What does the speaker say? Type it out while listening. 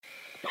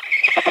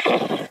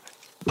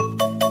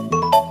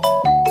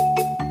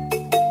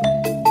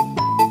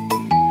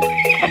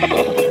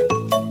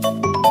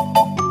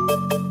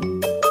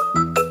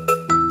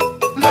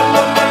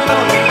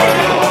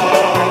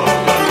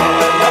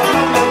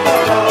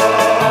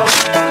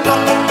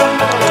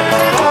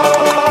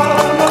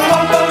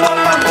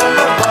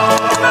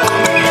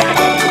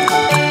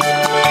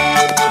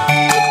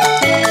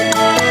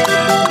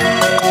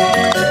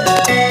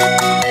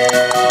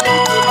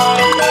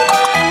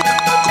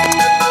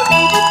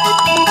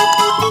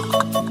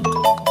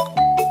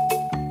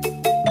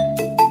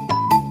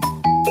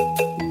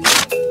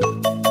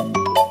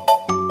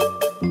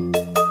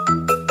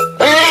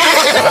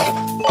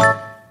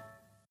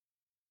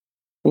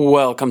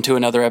Welcome to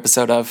another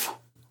episode of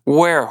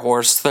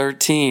Werehorse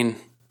 13.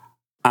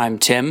 I'm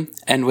Tim,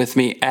 and with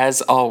me,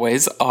 as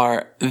always,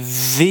 are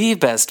the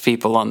best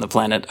people on the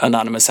planet,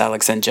 Anonymous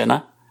Alex and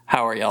Jenna.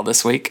 How are y'all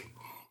this week?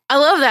 I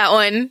love that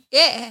one.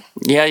 Yeah.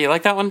 Yeah, you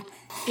like that one?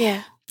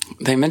 Yeah.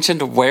 They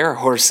mentioned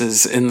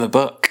werehorses in the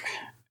book,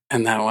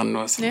 and that one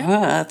was,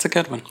 that's a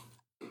good one.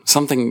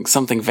 Something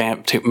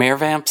vamp too. Mare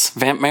vamps?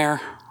 Vamp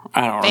mare?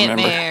 I don't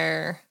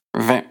remember.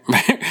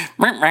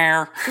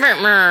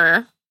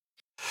 Mare.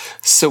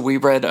 So we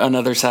read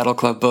another Saddle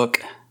Club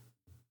book,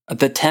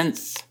 the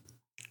 10th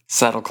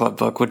Saddle Club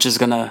book, which is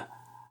gonna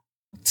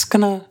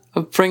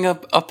bring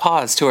up a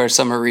pause to our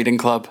summer reading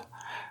club,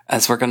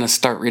 as we're gonna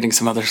start reading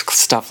some other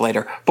stuff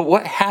later. But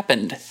what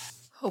happened?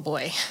 Oh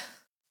boy.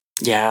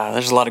 Yeah,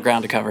 there's a lot of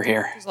ground to cover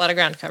here. There's a lot of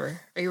ground to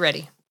cover. Are you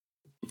ready?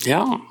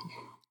 Yeah.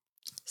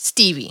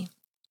 Stevie,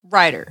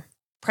 writer,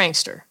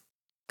 prankster,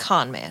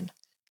 con man.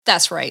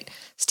 That's right.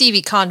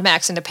 Stevie conned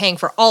Max into paying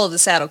for all of the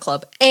Saddle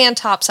Club and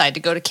Topside to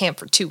go to camp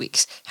for 2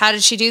 weeks. How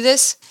did she do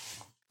this?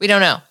 We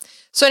don't know.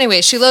 So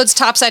anyway, she loads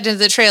Topside into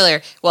the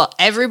trailer while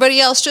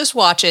everybody else just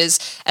watches,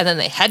 and then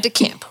they head to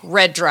camp.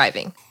 Red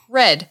driving.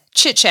 Red,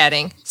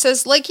 chit-chatting,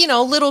 says,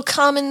 little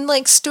common,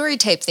 story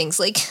type things,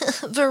 like,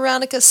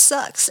 Veronica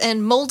sucks,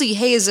 and moldy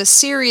hay is a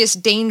serious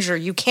danger.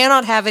 You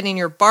cannot have it in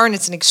your barn.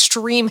 It's an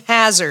extreme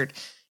hazard.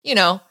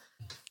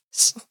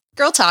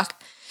 Girl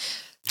talk.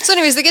 So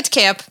anyways, they get to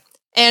camp,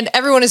 and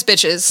everyone is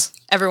bitches.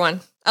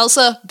 Everyone.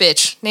 Elsa,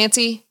 bitch.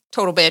 Nancy,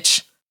 total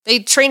bitch. They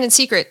train in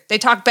secret. They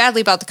talk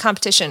badly about the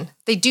competition.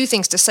 They do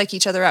things to psych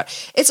each other out.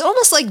 It's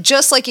almost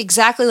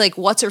exactly like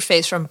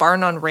What's-Her-Face from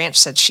Barn on Ranch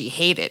said she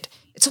hated.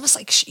 It's almost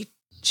like she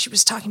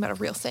was talking about a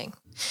real thing.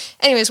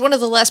 Anyways, one of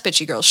the less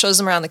bitchy girls shows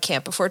them around the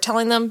camp before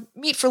telling them,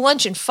 meet for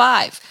lunch in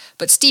 5.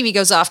 But Stevie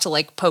goes off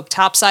to, poke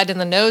Topside in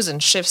the nose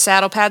and shift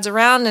saddle pads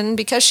around, and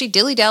because she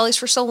dilly-dallies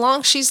for so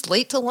long, she's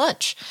late to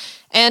lunch.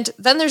 And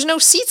then there's no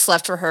seats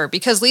left for her,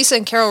 because Lisa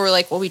and Carol were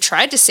like, well, we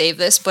tried to save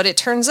this, but it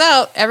turns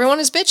out everyone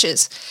is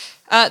bitches.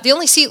 The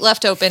only seat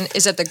left open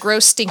is at the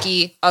gross,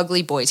 stinky,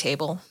 ugly boy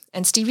table,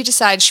 and Stevie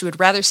decides she would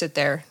rather sit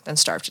there than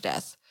starve to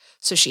death.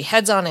 So she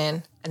heads on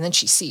in, and then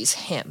she sees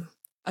him,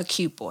 a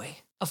cute boy,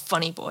 a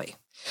funny boy.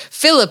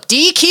 Philip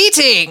D.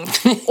 Keating!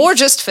 Or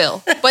just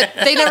Phil. But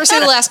they never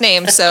say the last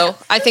name, so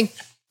I think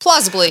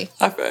plausibly.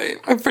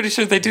 I'm pretty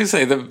sure they do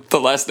say the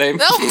last name.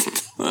 No.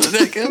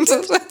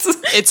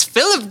 It's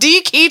Philip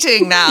D.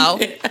 Keating now.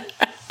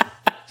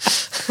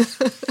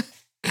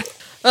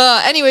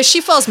 Anyway,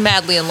 she falls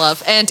madly in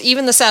love, and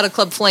even the Saddle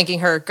Club flanking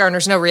her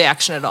garners no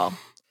reaction at all.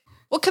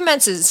 What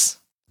commences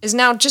is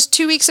now just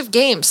 2 weeks of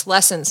games,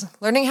 lessons,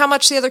 learning how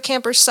much the other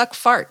campers suck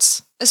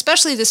farts,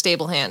 especially the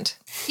stable hand.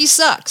 He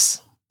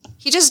sucks.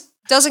 He just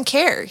doesn't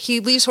care.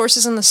 He leaves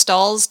horses in the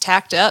stalls,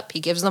 tacked up.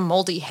 He gives them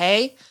moldy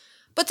hay.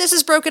 But this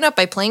is broken up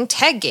by playing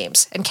tag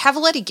games and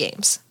Cavaletti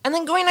games, and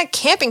then going on a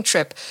camping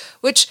trip,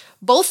 which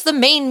both the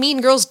main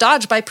mean girls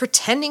dodge by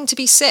pretending to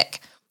be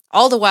sick.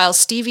 All the while,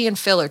 Stevie and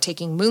Phil are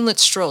taking moonlit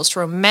strolls to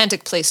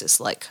romantic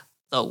places like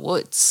the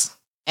woods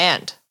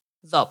and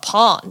the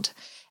pond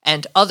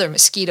and other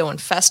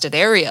mosquito-infested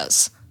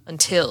areas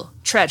until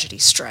tragedy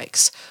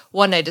strikes.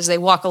 One night as they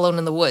walk alone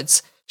in the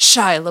woods,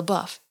 Shia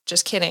LaBeouf.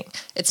 Just kidding.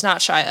 It's not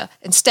Shia.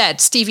 Instead,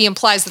 Stevie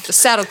implies that the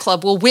Saddle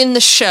Club will win the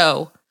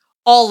show.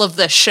 All of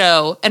the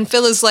show. And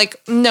Phil is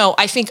like, no,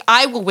 I think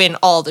I will win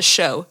all the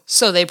show.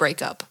 So they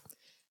break up.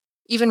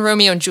 Even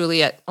Romeo and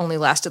Juliet only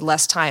lasted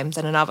less time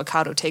than an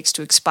avocado takes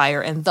to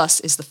expire, and thus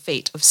is the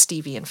fate of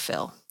Stevie and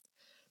Phil.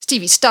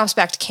 Stevie stomps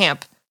back to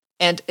camp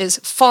and is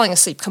falling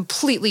asleep,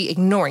 completely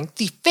ignoring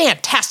the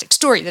fantastic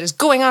story that is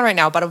going on right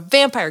now about a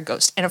vampire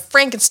ghost and a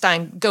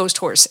Frankenstein ghost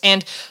horse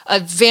and a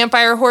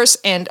vampire horse,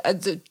 and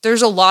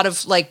there's a lot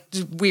of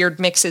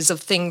weird mixes of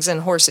things and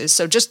horses,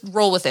 so just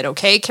roll with it,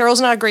 okay? Carol's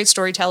not a great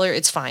storyteller,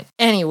 it's fine.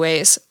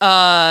 Anyways,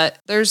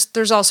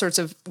 there's all sorts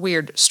of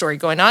weird story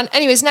going on.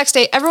 Anyways, next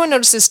day, everyone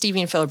notices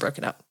Stevie and Phil are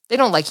broken up. They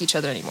don't like each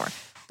other anymore.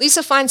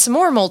 Lisa finds some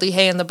more moldy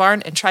hay in the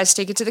barn and tries to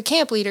take it to the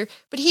camp leader,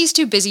 but he's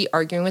too busy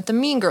arguing with the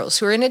mean girls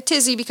who are in a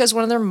tizzy because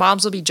one of their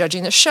moms will be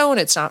judging the show and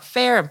it's not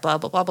fair and blah,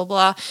 blah, blah, blah,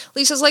 blah.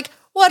 Lisa's like,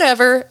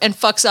 whatever, and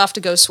fucks off to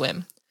go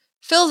swim.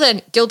 Phil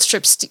then guilt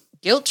trips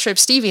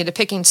Stevie into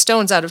picking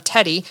stones out of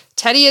Teddy.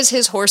 Teddy is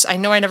his horse. I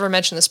know I never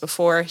mentioned this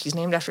before. He's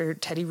named after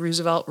Teddy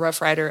Roosevelt,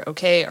 Rough Rider.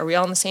 Okay, are we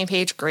all on the same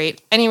page?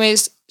 Great.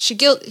 Anyways, he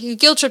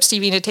guilt trips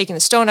Stevie into taking the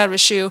stone out of his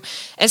shoe,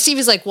 and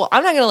Stevie's like, well,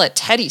 I'm not going to let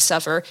Teddy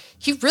suffer.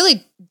 He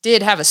really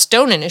did have a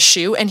stone in his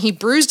shoe, and he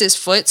bruised his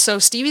foot, so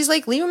Stevie's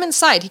like, leave him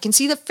inside. He can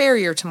see the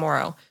farrier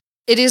tomorrow.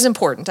 It is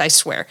important, I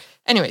swear.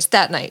 Anyways,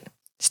 that night,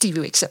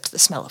 Stevie wakes up to the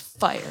smell of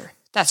fire.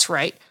 That's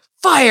right.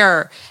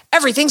 Fire!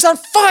 Everything's on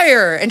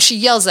fire! And she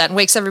yells that and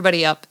wakes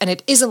everybody up, and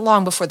it isn't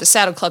long before the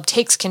Saddle Club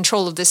takes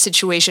control of this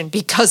situation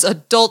because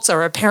adults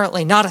are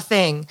apparently not a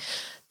thing.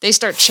 They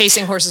start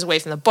chasing horses away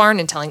from the barn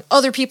and telling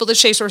other people to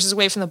chase horses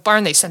away from the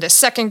barn. They send a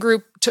second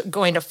group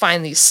going to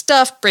find these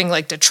stuff, bring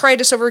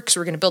detritus over because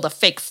we're going to build a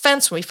fake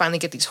fence when we finally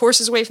get these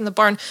horses away from the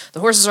barn.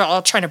 The horses are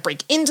all trying to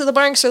break into the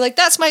barn because they're like,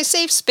 that's my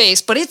safe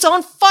space, but it's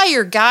on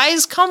fire,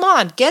 guys. Come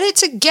on, get it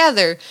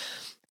together.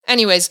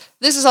 Anyways,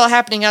 this is all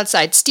happening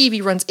outside.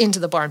 Stevie runs into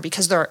the barn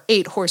because there are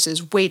 8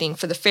 horses waiting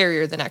for the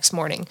farrier the next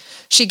morning.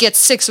 She gets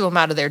 6 of them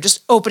out of there,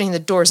 just opening the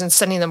doors and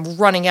sending them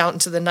running out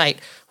into the night,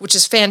 which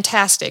is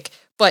fantastic.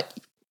 But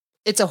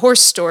it's a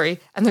horse story,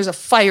 and there's a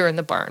fire in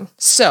the barn.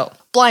 So,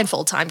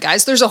 blindfold time,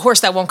 guys. There's a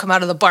horse that won't come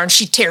out of the barn.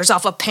 She tears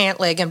off a pant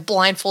leg and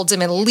blindfolds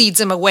him and leads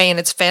him away, and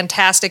it's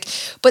fantastic.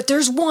 But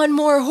there's one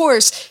more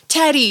horse,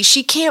 Teddy.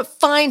 She can't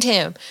find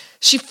him.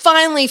 She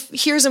finally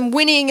hears him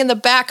whinnying in the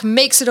back,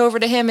 makes it over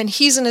to him, and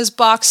he's in his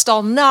box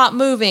stall, not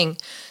moving.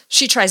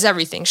 She tries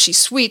everything. She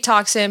sweet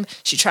talks him.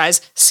 She tries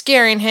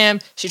scaring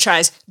him. She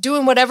tries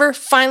doing whatever.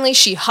 Finally,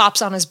 she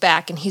hops on his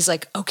back, and he's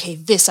like, okay,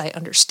 this I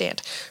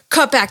understand.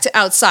 Cut back to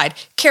outside.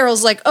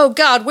 Carol's like, oh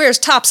God, where's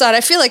Topside?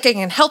 I feel like I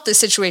can help this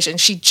situation.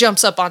 She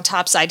jumps up on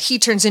Topside. He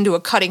turns into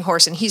a cutting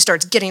horse, and he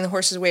starts getting the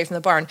horses away from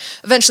the barn.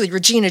 Eventually,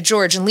 Regina,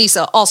 George, and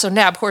Lisa also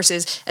nab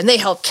horses, and they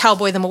help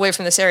cowboy them away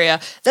from this area.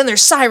 Then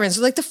there's sirens.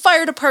 They're like, the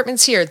fire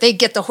department's here. They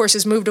get the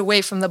horses moved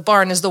away from the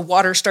barn as the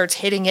water starts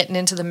hitting it and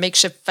into the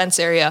makeshift fence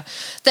area.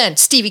 Then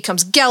Stevie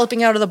comes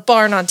galloping out of the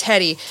barn on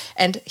Teddy,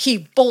 and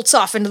he bolts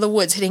off into the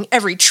woods, hitting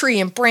every tree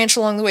and branch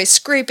along the way,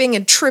 scraping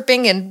and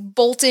tripping and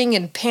bolting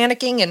and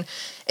panicking, and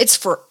it's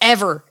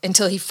forever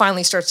until he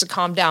finally starts to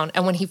calm down.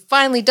 And when he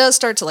finally does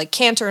start to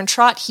canter and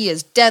trot, he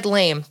is dead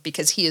lame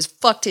because he has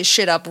fucked his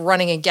shit up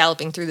running and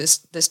galloping through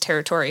this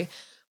territory.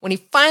 When he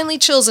finally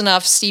chills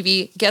enough,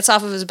 Stevie gets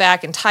off of his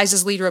back and ties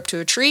his leader up to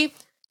a tree and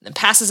then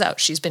passes out.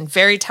 She's been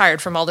very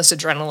tired from all this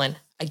adrenaline.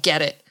 I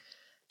get it.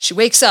 She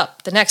wakes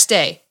up the next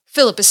day.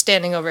 Philip is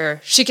standing over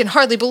her. She can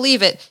hardly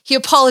believe it. He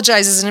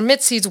apologizes and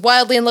admits he's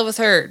wildly in love with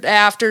her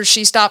after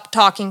she stopped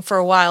talking for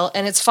a while,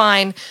 and it's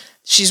fine.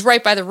 She's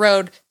right by the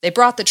road. They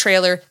brought the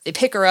trailer. They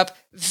pick her up.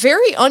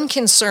 Very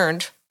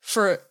unconcerned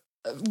for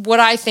what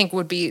I think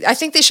would be. I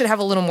think they should have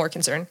a little more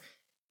concern.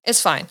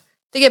 It's fine.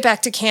 They get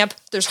back to camp.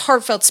 There's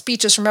heartfelt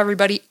speeches from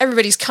everybody.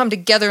 Everybody's come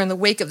together in the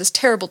wake of this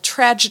terrible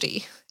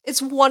tragedy.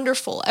 It's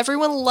wonderful.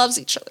 Everyone loves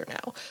each other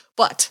now.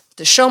 But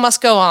the show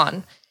must go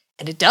on.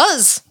 And it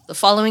does. The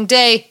following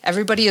day,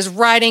 everybody is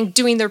riding,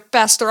 doing their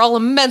best. They're all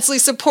immensely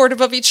supportive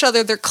of each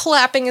other. They're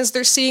clapping as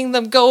they're seeing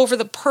them go over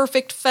the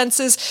perfect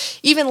fences.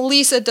 Even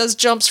Lisa does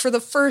jumps for the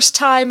first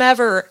time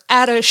ever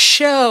at a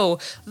show.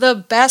 The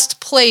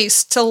best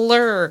place to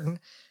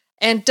learn.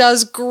 And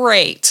does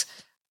great.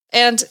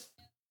 And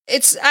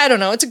it's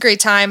a great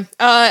time.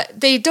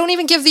 They don't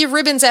even give the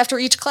ribbons after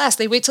each class.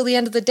 They wait till the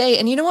end of the day.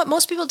 And you know what?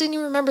 Most people didn't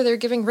even remember they were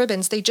giving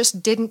ribbons. They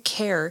just didn't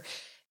care.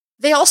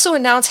 They also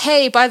announce,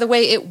 hey, by the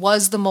way, it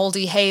was the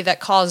moldy hay that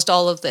caused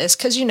all of this.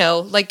 Because,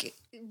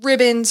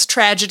 ribbons,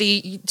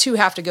 tragedy, you two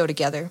have to go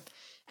together.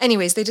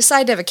 Anyways, they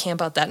decide to have a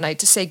camp out that night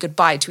to say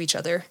goodbye to each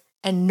other.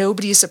 And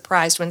nobody is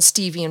surprised when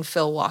Stevie and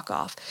Phil walk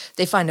off.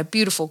 They find a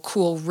beautiful,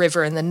 cool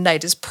river, and the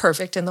night is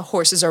perfect, and the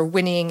horses are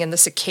whinnying, and the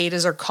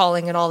cicadas are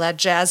calling, and all that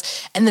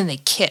jazz. And then they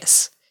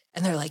kiss.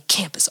 And they're like,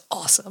 camp is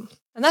awesome.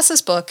 And that's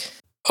this book.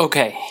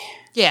 Okay.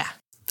 Yeah.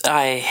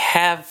 I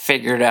have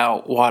figured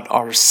out what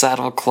our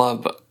Saddle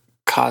Club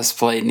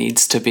cosplay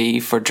needs to be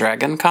for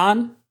Dragon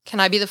Con. Can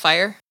I be the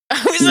fire?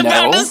 I was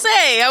about to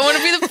say, I want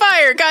to be the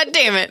fire. God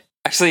damn it.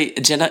 Actually,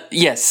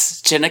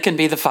 Jenna can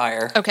be the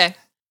fire. Okay.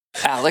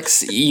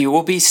 Alex, you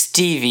will be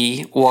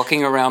Stevie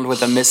walking around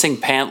with a missing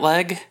pant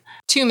leg.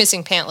 2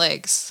 missing pant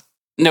legs.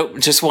 No,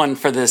 just one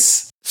for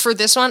this. For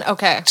this one?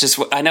 Okay.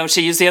 I know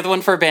she used the other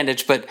one for a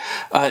bandage, but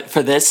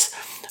for this,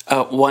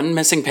 one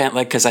missing pant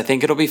leg, because I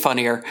think it'll be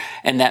funnier,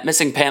 and that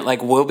missing pant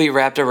leg will be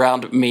wrapped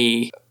around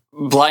me,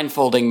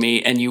 blindfolding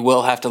me, and you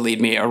will have to lead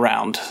me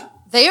around.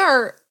 They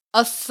are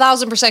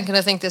 1,000% going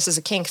to think this is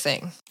a kink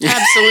thing.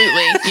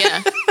 Absolutely,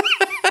 yeah.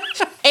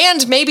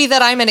 And maybe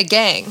that I'm in a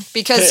gang,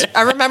 because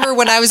I remember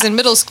when I was in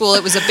middle school,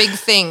 it was a big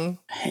thing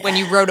when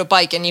you rode a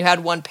bike and you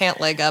had one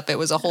pant leg up. It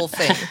was a whole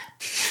thing.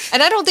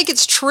 And I don't think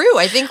it's true.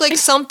 I think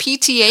some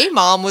PTA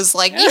mom was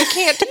like, you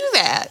can't do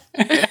that.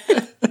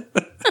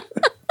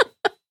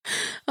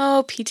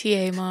 Oh,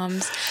 PTA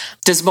moms.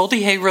 Does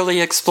moldy hay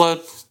really explode?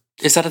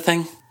 Is that a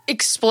thing?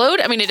 Explode?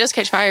 I mean, it does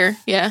catch fire.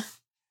 Yeah.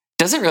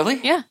 Does it really?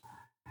 Yeah.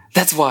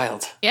 That's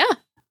wild. Yeah.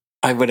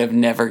 I would have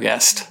never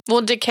guessed.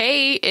 Well,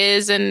 decay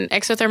is an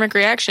exothermic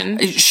reaction.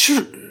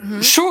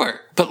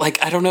 Sure.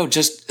 But I don't know,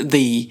 just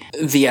the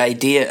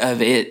idea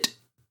of it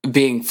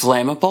being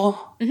flammable,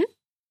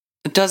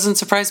 it doesn't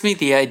surprise me.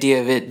 The idea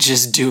of it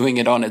just doing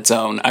it on its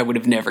own, I would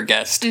have never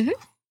guessed. Mm-hmm.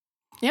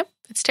 Yep.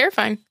 It's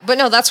terrifying. But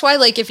no, that's why,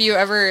 if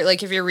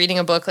you're reading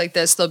a book like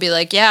this, they'll be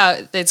like,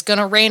 yeah, it's going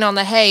to rain on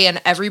the hay, and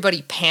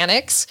everybody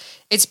panics.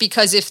 It's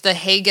because if the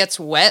hay gets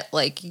wet,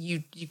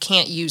 you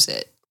can't use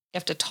it. You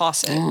have to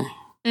toss it.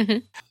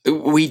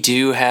 Mm-hmm. We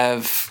do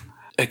have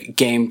a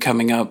game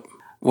coming up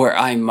where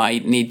I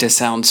might need to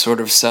sound sort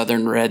of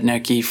southern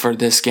rednecky for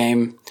this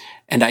game,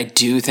 and I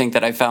do think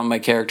that I found my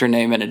character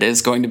name, and it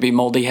is going to be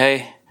Moldy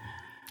Hay.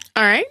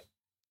 All right.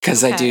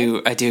 Because I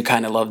do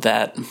kind of love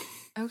that.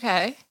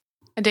 Okay.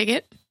 I dig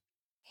it.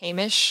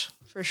 Hamish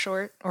for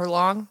short or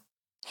long.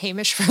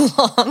 Hamish for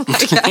long,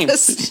 I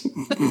guess.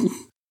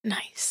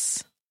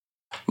 Nice.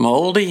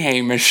 Moldy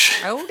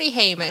Hamish. Moldy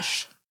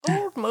Hamish.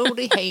 Old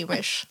Moody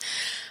Hamish.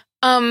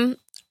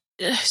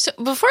 So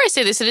before I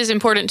say this, it is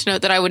important to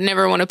note that I would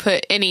never want to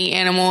put any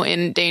animal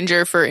in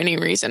danger for any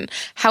reason.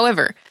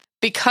 However,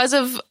 because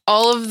of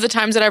all of the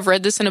times that I've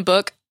read this in a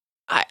book,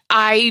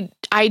 I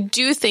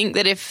do think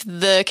that if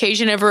the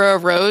occasion ever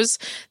arose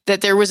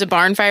that there was a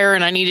barn fire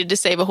and I needed to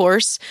save a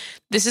horse,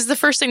 this is the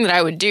first thing that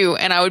I would do,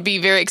 and I would be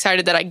very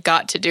excited that I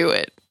got to do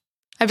it.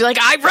 I'd be like,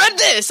 I've read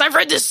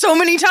this so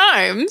many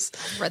times.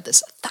 I've read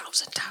this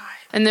 1,000 times.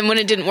 And then when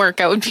it didn't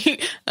work, I would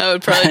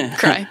probably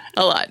cry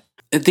a lot.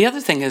 The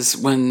other thing is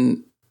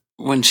when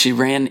she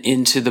ran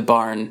into the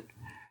barn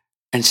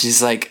and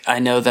she's like, I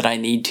know that I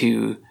need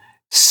to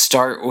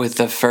start with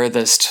the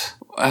furthest.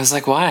 I was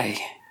like, why?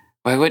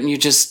 Why wouldn't you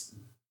just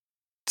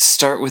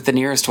start with the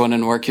nearest one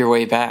and work your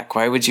way back?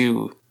 Why would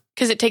you?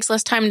 Because it takes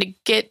less time to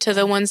get to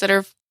the ones that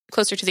are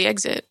closer to the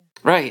exit.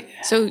 Right.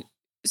 So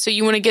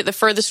you want to get the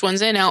furthest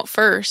ones in out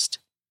first,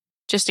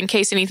 just in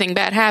case anything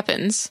bad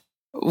happens.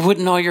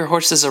 Wouldn't all your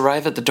horses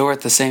arrive at the door at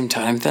the same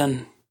time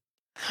then?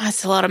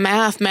 That's a lot of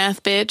math,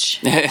 bitch.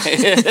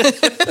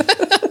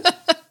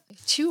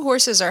 2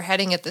 horses are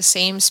heading at the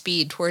same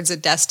speed towards a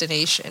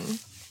destination,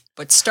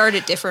 but start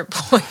at different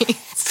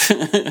points.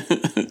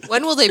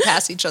 When will they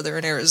pass each other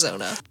in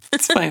Arizona?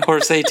 It's my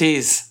horse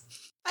ATs.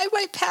 I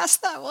might pass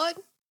that one.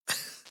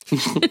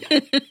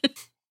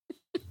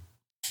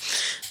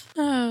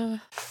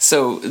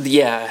 So,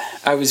 yeah,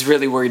 I was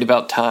really worried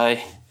about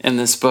Ty in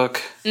this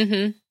book.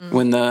 Mm-hmm.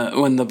 When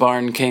the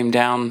barn came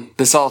down,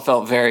 this all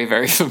felt very,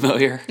 very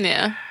familiar.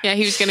 Yeah,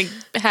 he was going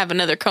to have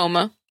another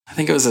coma. I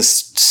think it was a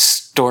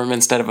storm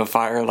instead of a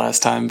fire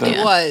last time, but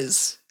It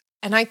was.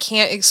 And I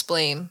can't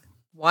explain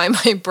why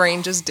my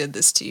brain just did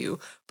this to you.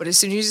 But as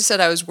soon as you said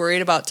I was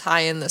worried about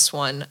Ty in this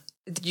one,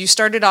 you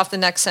started off the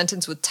next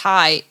sentence with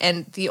Ty,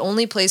 and the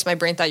only place my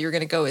brain thought you were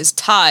going to go is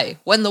Ty,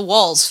 when the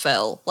walls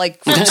fell,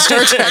 like from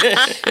Star Trek.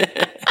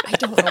 I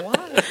don't know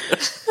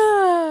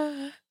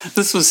why.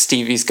 This was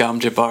Stevie's Gom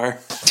Jabbar.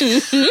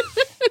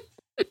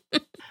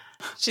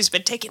 She's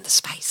been taking the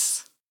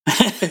spice.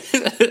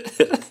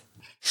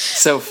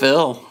 So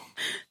Phil.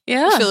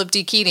 Yeah. Philip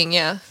D. Keating,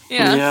 yeah.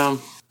 Yeah.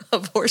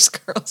 Of Horse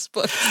Girls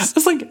books. I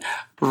was like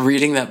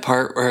reading that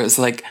part where it was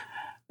like,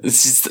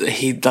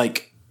 he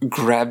like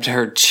grabbed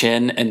her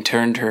chin and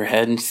turned her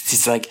head, and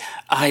he's like,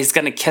 he's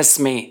gonna kiss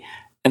me.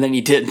 And then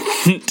he didn't.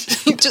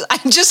 I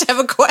just have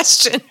a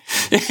question.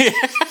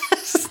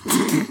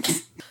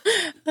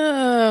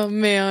 Oh,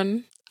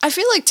 man. I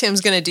feel like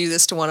Tim's going to do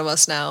this to one of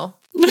us now.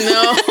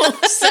 No,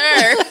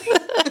 sir.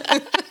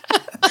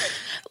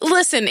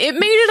 Listen, it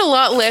made it a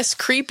lot less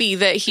creepy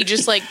that he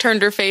just like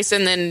turned her face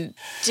and then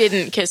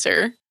didn't kiss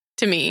her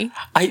to me.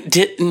 I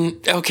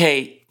didn't.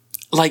 Okay,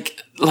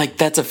 like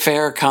that's a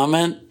fair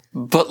comment,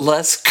 but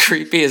less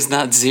creepy is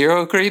not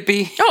zero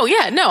creepy. Oh,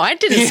 yeah, no, I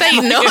didn't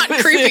say not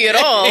creepy at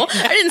all.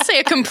 I didn't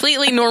say a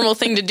completely normal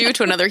thing to do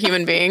to another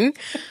human being.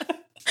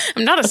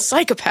 I'm not a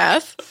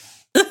psychopath.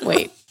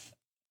 Wait.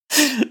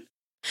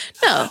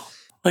 No.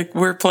 Like,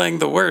 we're playing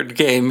the word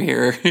game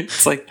here.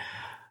 It's like,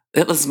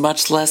 it was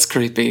much less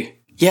creepy.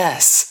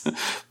 Yes,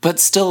 but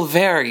still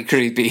very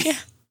creepy.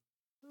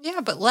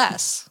 Yeah, but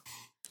less.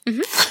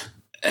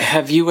 Mm-hmm.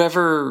 Have you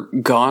ever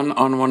gone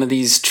on one of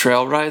these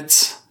trail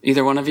rides?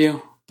 Either one of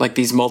you? Like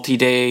these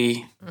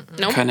multi-day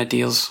Nope. kind of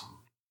deals?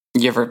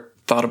 You ever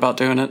thought about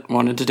doing it?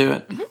 Wanted to do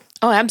it? Mm-hmm.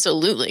 Oh,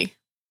 absolutely.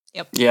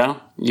 Yeah?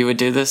 You would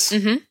do this?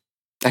 Mm-hmm.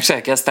 Actually,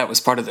 I guess that was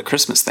part of the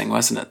Christmas thing,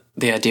 wasn't it?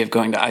 The idea of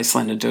going to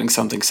Iceland and doing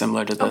something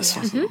similar to this.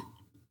 yeah. Mm-hmm.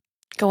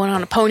 Going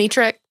on a pony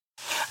trek.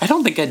 I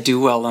don't think I'd do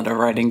well at a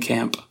riding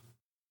camp.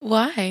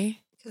 Why?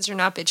 Because you're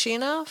not bitchy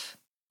enough?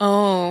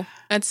 Oh,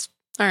 that's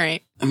all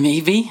right.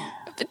 Maybe?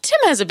 But Tim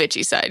has a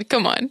bitchy side.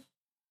 Come on.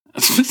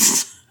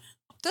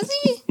 Does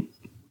he?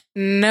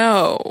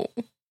 No.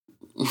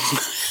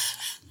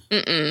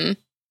 Mm-mm.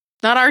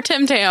 Not our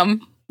Tim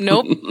Tam.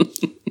 Nope.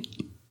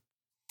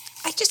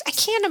 I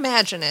can't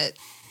imagine it.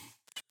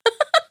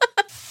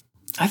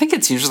 I think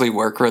it's usually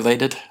work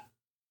related.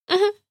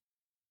 Mm-hmm.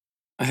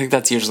 I think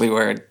that's usually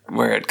where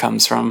it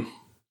comes from.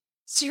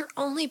 So you're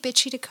only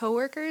bitchy to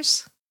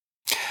coworkers?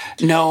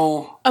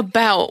 No.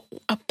 About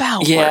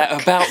Yeah,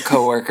 work. about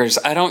coworkers.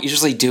 I don't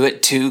usually do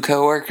it to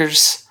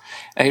coworkers.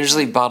 I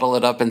usually bottle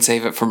it up and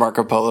save it for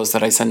Marco Polos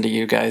that I send to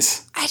you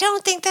guys. I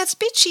don't think that's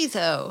bitchy,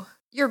 though.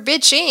 You're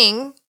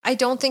bitching. I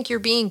don't think you're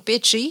being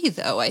bitchy,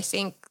 though. I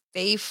think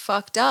they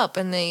fucked up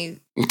and they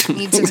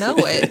need to know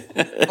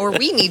it. Or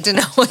we need to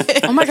know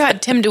it. Oh my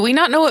God, Tim, do we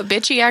not know what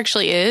bitchy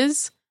actually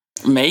is?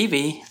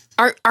 Maybe.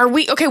 Are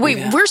we? Okay, wait,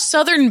 Yeah. we're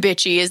Southern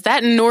bitchy. Is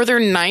that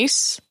Northern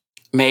nice?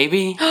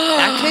 Maybe.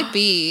 That could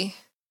be.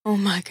 Oh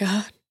my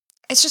God.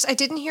 It's just, I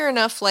didn't hear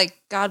enough, like,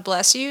 God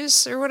bless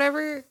yous or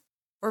whatever.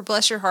 Or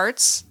bless your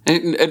hearts.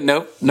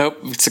 Nope.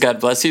 It's God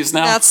bless yous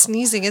now. That's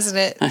sneezing, isn't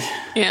it?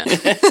 Yeah.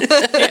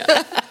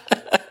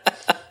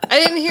 I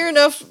didn't hear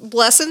enough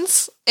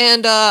blessings,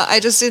 and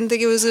I just didn't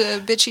think it was a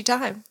bitchy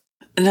time.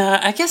 No,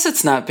 I guess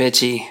it's not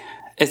bitchy.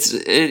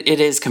 It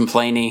is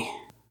complainy.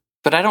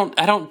 But I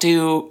don't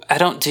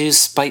do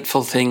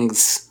spiteful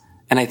things,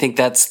 and I think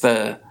that's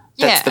the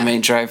That's the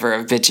main driver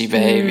of bitchy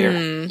behavior.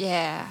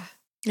 Yeah.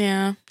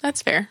 Yeah,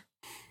 that's fair.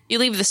 You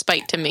leave the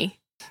spite to me.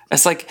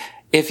 It's like,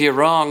 if you're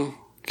wrong,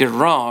 you're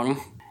wrong.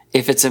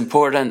 If it's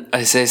important,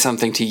 I say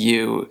something to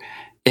you.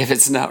 If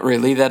it's not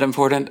really that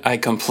important, I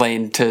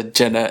complain to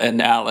Jenna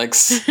and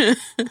Alex.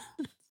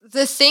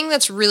 The thing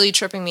that's really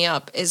tripping me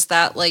up is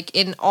that, like,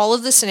 in all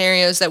of the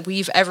scenarios that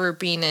we've ever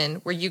been in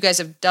where you guys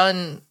have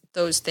done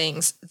those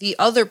things, the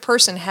other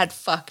person had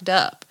fucked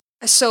up.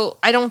 So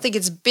I don't think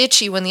it's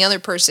bitchy when the other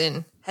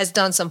person has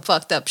done some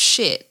fucked up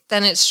shit.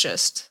 Then it's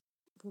just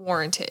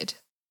warranted,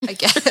 I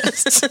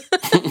guess.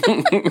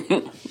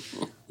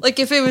 Like,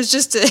 if it was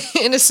just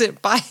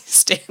innocent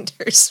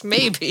bystanders,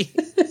 maybe.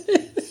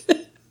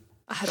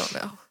 I don't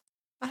know.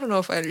 I don't know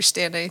if I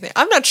understand anything.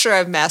 I'm not sure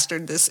I've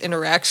mastered this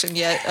interaction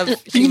yet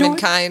of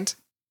humankind.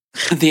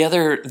 The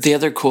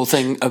other cool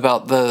thing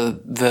about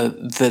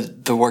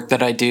the work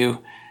that I do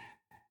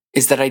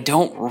is that I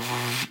don't,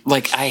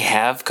 like, I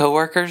have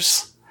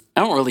coworkers.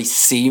 I don't really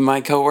see my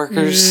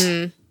coworkers.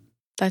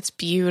 That's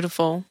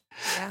beautiful.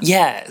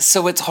 Yeah,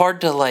 so it's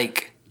hard to,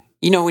 like,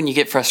 you know, when you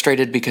get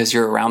frustrated because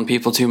you're around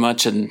people too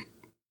much and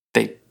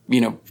they,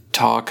 you know,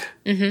 talk.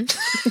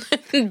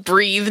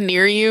 Breathe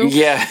near you.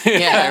 Yeah.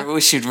 Yeah. I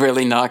wish you'd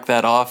really knock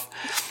that off.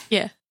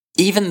 Yeah.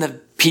 Even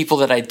the people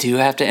that I do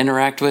have to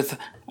interact with,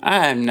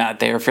 I'm not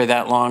there for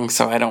that long,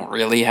 so I don't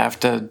really have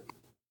to,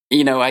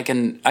 you know, I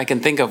can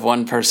think of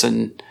one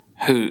person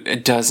who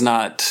does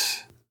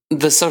not,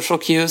 the social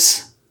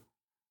cues,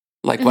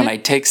 like when I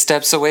take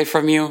steps away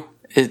from you,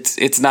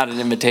 it's not an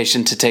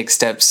invitation to take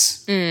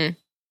steps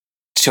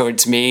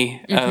towards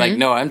me. Like,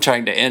 no, I'm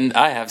trying to end.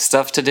 I have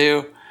stuff to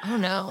do. Oh,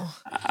 no.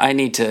 I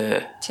need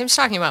to. Tim's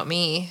talking about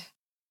me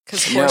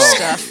because horse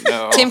stuff.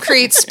 No. Tim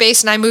creates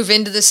space and I move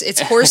into this.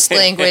 It's horse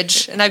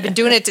language. And I've been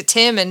doing it to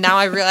Tim and now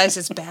I realize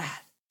it's bad.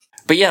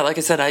 But yeah, like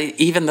I said,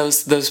 even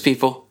those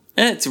people,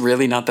 it's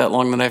really not that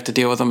long that I have to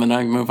deal with them and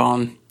I move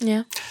on.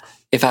 Yeah.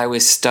 If I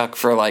was stuck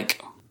for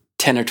like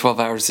 10 or 12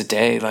 hours a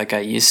day like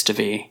I used to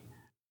be,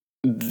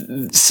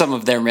 some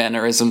of their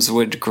mannerisms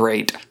would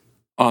grate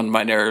on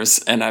my nerves,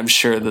 and I'm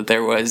sure that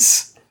there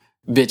was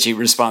bitchy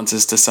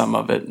responses to some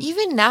of it.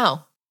 Even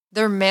now,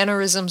 their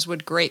mannerisms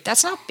would grate.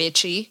 That's not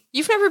bitchy.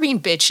 You've never been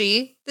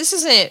bitchy. This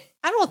isn't,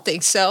 I don't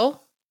think so.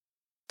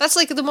 That's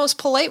like the most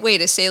polite way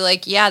to say,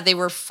 like, yeah, they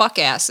were fuck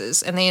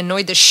asses and they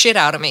annoyed the shit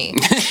out of me.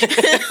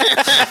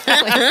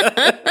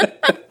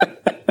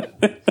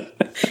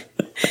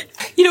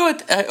 You know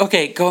what?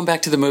 Okay, going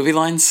back to the movie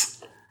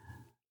lines.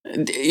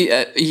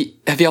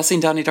 Have y'all seen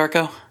Donnie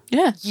Darko?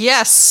 Yeah.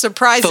 Yes,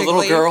 surprisingly. The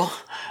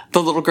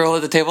little girl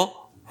at the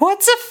table.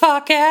 What's a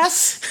fuck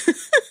ass?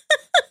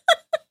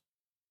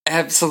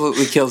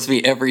 Absolutely kills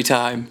me every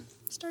time.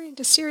 Starting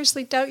to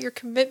seriously doubt your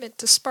commitment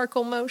to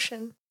sparkle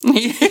motion.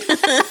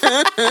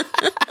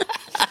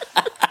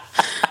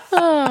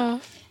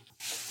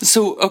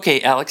 So,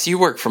 okay, Alex, you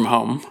work from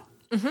home.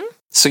 Mm-hmm.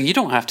 So you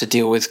don't have to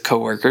deal with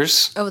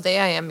coworkers. Oh,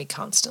 they IM me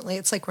constantly.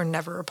 It's like we're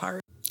never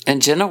apart.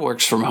 And Jenna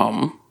works from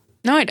home.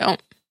 No, I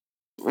don't.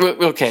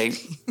 Okay,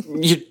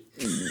 you.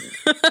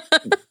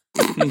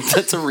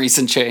 That's a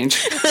recent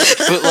change,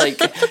 but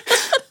like,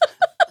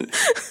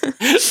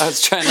 I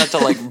was trying not to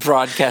like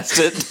broadcast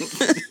it.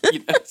 You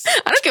know?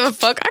 I don't give a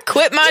fuck. I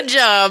quit my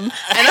job, and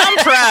I'm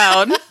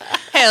proud.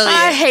 Hell yeah.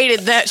 I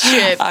hated that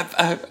shit.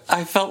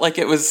 I felt like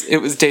it was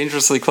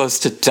dangerously close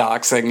to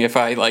doxing if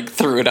I like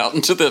threw it out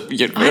into the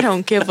universe. I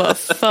don't give a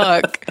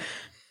fuck.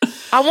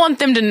 I want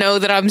them to know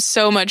that I'm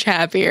so much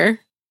happier.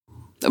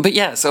 But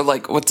yeah, so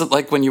like, what's it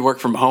like when you work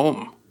from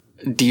home?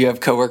 Do you have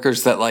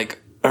coworkers that like,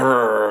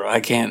 I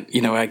can't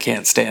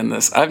stand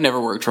this. I've never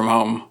worked from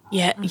home.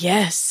 Yeah.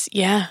 Yes.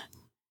 Yeah.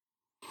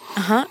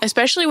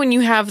 Especially when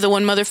you have the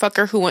one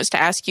motherfucker who wants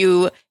to ask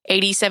you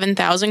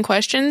 87,000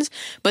 questions,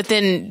 but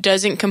then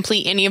doesn't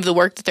complete any of the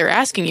work that they're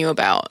asking you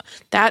about.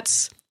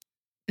 That's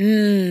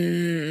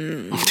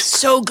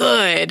so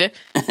good.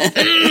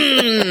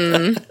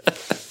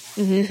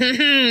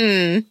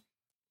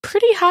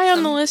 Pretty high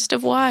on the list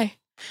of why.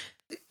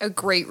 A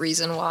great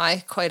reason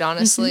why, quite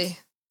honestly.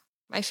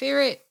 My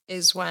favorite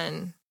is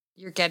when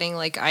you're getting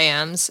like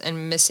IMs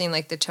and missing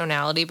like the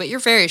tonality, but you're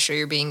very sure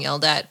you're being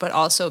yelled at, but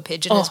also a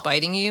pigeon is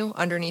biting you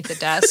underneath the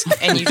desk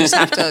and you just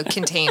have to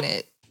contain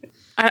it.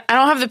 I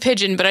don't have the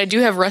pigeon, but I do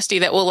have Rusty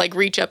that will like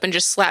reach up and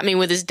just slap me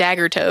with his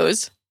dagger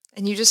toes.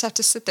 And you just have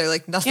to sit there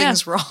like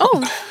nothing's wrong.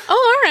 Oh,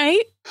 all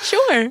right.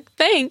 Sure.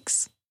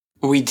 Thanks.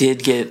 We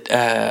did get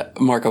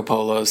Marco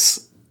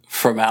Polos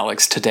from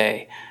Alex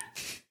today.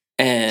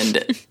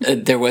 And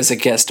there was a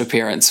guest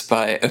appearance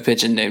by a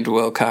pigeon named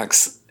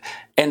Wilcox.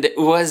 And it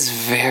was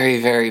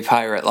very, very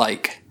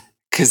pirate-like.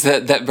 Because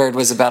that bird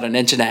was about 1.5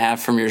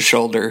 inches from your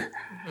shoulder.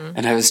 Mm-hmm.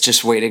 And I was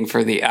just waiting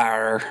for the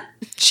R.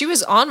 She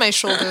was on my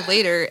shoulder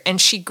later, and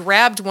she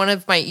grabbed one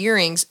of my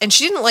earrings. And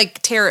she didn't,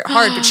 like, tear it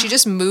hard, but she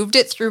just moved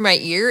it through my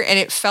ear, and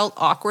it felt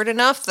awkward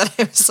enough that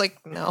I was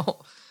like, no.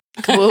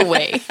 Go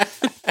away.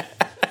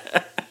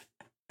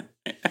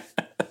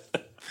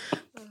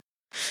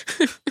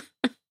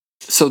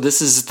 So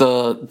this is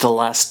the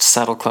last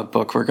Saddle Club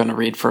book we're going to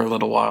read for a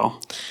little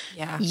while.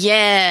 Yeah.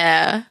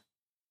 Yeah.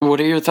 What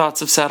are your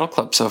thoughts of Saddle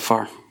Club so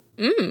far?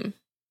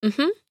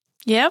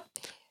 Yep.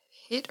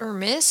 Hit or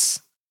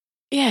miss?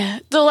 Yeah.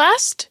 The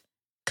last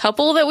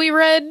couple that we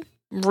read,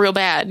 real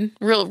bad.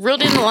 Real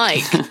didn't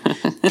like.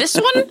 This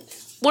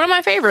one of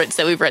my favorites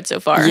that we've read so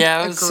far.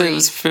 Yeah,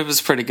 it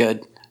was pretty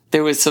good.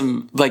 There was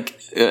some, like,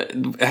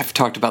 I've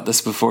talked about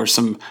this before,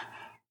 some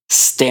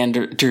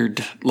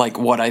standard, like,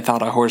 what I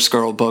thought a Horse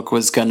Girl book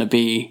was going to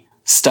be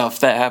stuff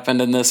that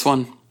happened in this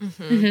one.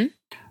 Mm-hmm.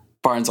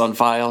 Barns on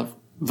Fire.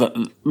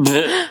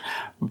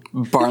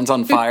 Barns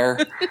on Fire.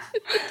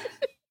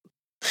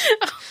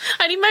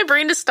 I need my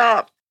brain to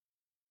stop.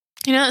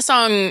 You know that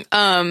song,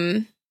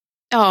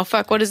 oh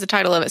fuck, what is the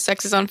title of it?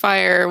 Sex is on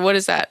Fire. What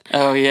is that?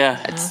 Oh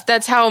yeah.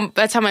 That's how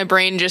my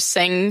brain just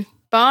sang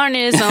Barn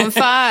is on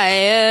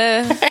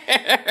fire.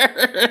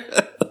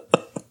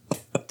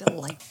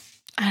 Delight.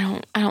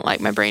 I don't like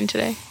my brain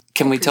today.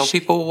 Can we tell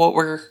people what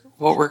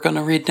we're going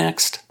to read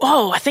next?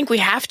 Oh, I think we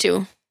have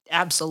to.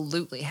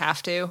 Absolutely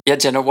have to. Yeah,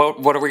 Jenna,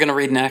 what are we going to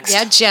read next?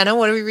 Yeah, Jenna,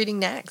 what are we reading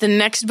next? The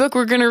next book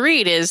we're going to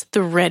read is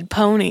The Red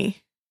Pony.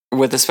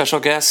 With a special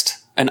guest?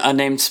 An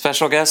unnamed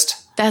special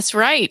guest? That's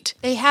right.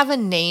 They have a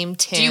name,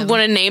 Tim. Do you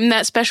want to name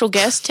that special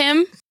guest,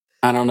 Tim?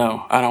 I don't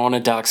know. I don't want to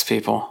dox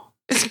people.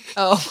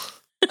 Oh,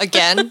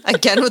 again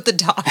with the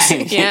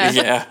doxing. Yeah.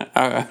 Yeah,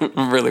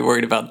 I'm really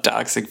worried about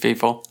doxing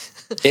people.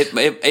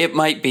 It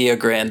might be a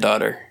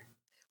granddaughter.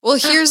 Well,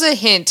 here's a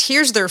hint.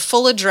 Here's their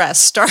full address,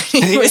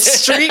 starting with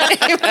street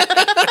name.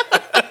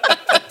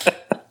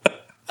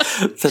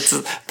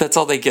 That's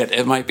all they get.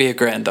 It might be a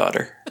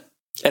granddaughter.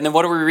 And then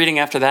what are we reading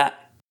after that?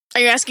 Are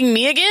you asking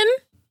me again?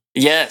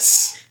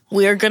 Yes.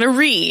 We're going to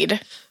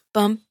read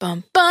Bum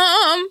Bum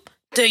Bum,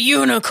 The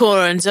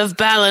Unicorns of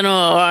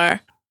Balinor.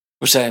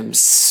 Which I'm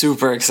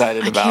super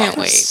excited about. I can't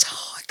wait. So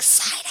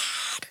excited.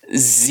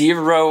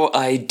 Zero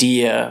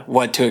idea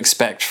what to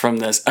expect from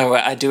this. Oh,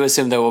 I do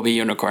assume there will be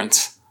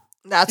unicorns.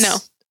 That's No.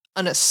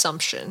 an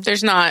assumption.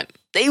 There's not.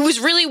 It was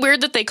really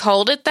weird that they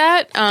called it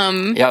that.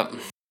 Yep.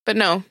 But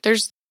no,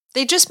 there's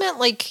They just meant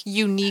like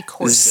unique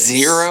horses.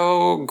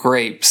 0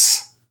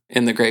 grapes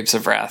in the Grapes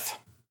of Wrath.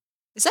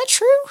 Is that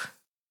true?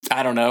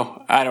 I don't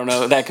know.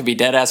 That could be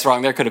dead ass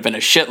wrong. There could have been a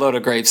shitload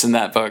of grapes in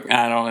that book.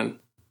 I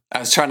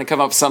was trying to come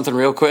up with something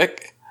real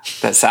quick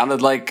that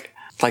sounded like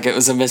it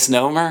was a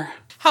misnomer.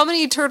 How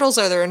many turtles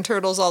are there in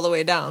Turtles All the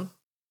Way Down?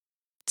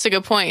 it's a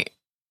good point.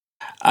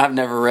 I've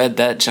never read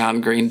that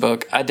John Green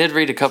book. I did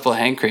read a couple of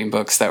Hank Green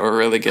books that were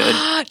really good.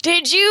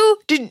 Did you?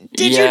 Did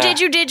Yeah.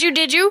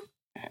 you?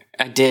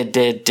 I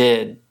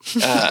did.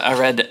 I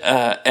read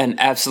An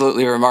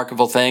Absolutely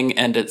Remarkable Thing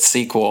and its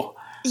sequel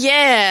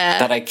Yeah.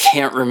 that I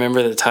can't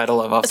remember the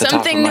title of off the top of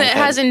Something my that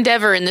head. has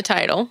Endeavor in the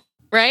title,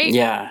 right?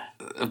 Yeah,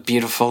 a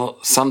beautiful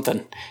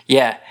something.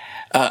 Yeah,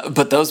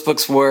 but those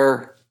books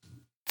were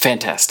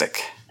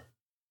fantastic.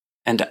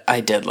 And I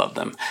did love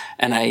them.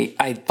 And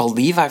I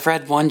believe I've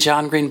read one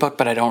John Green book,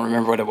 but I don't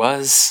remember what it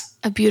was.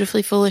 A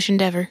Beautifully Foolish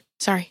Endeavor.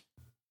 Sorry.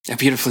 A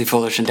Beautifully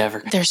Foolish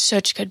Endeavor. They're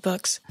such good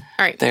books.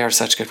 All right. They are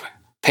such good.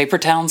 Paper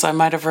Towns I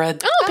might have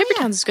read. Oh, Paper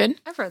yeah. Towns is good.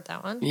 I've read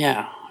that one.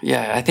 Yeah,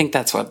 I think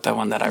that's the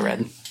one that I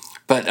read.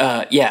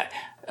 But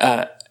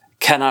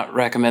cannot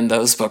recommend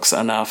those books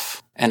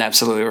enough. An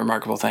Absolutely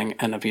Remarkable Thing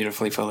and A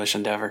Beautifully Foolish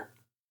Endeavor.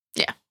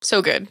 Yeah,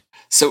 so good.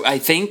 So I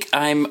think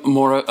I'm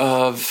more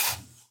of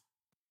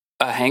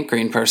a Hank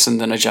Green person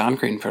than a John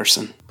Green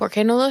person. ¿Por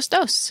qué no los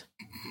dos?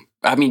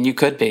 I mean, you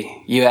could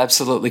be. You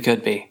absolutely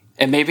could be.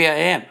 And maybe I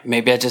am.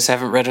 Maybe I just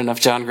haven't read enough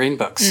John Green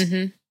books.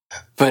 Mm-hmm.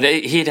 But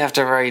he'd have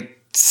to write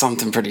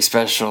something pretty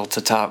special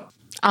to top.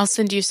 I'll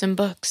send you some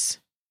books.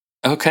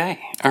 Okay,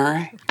 all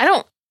right. I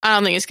don't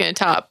think it's going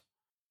to top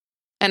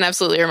An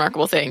Absolutely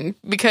Remarkable Thing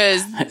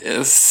because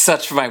It's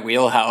such my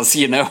wheelhouse,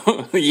 you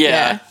know?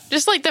 Yeah.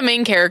 just like the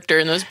main character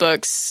in those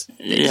books,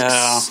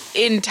 Yeah. it's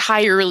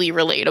entirely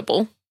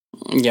relatable.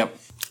 Yep.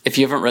 If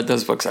you haven't read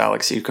those books,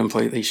 Alex, you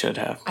completely should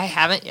have. I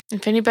haven't yet.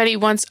 If anybody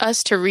wants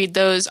us to read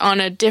those on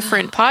a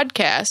different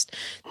podcast,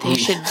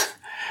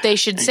 they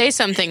should say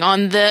something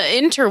on the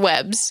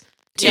interwebs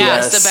to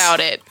Yes. us about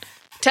it.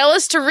 Tell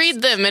us to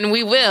read them, and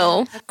we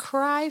will. A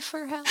cry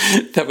for help.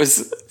 It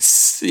was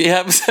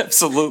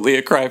absolutely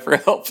a cry for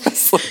help.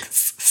 It's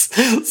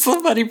like,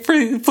 somebody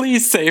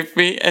please save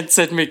me and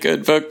send me a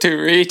good book to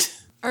read.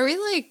 Are we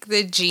like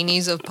the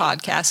genies of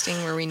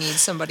podcasting where we need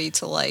somebody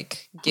to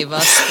like give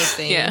us the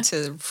thing Yeah.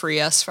 to free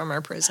us from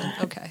our prison?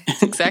 Okay.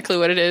 That's exactly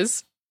what it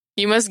is.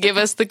 You must give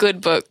us the good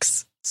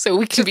books so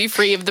we can be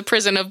free of the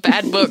prison of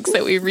bad books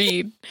that we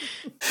read.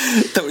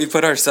 That we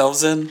put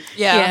ourselves in.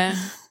 Yeah.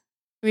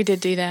 We did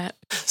do that.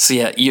 So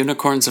yeah,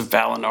 Unicorns of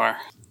Valinor.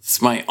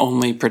 It's my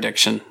only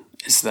prediction,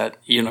 is that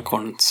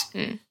unicorns.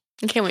 I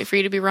can't wait for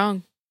you to be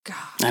wrong. God.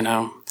 I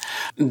know.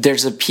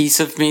 There's a piece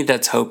of me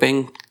that's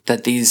hoping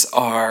that these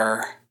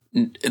are,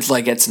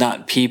 it's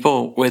not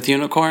people with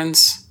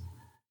unicorns.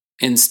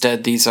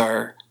 Instead, these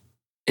are,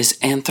 is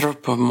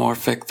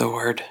anthropomorphic the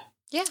word?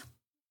 Yeah.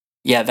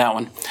 Yeah, that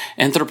one.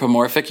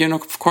 Anthropomorphic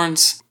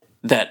unicorns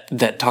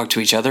that talk to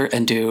each other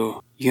and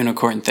do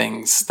unicorn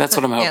things. That's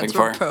what I'm hoping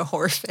for.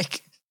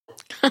 Anthropomorphic.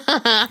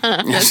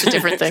 That's a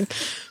different thing.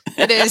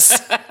 It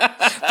is.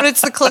 But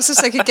it's the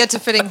closest I could get to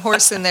fitting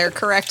horse in there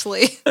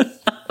correctly.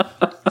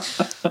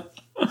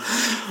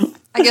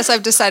 I guess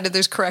I've decided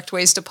there's correct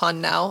ways to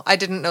pun now. I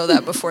didn't know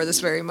that before this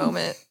very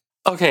moment.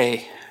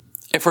 Okay,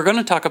 if we're going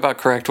to talk about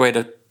correct way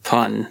to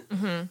pun,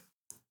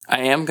 I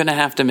am going to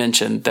have to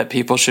mention that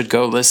people should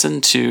go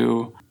listen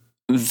to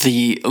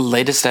the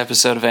latest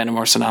episode of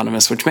Animorphs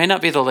Anonymous, which may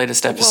not be the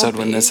latest episode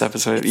when this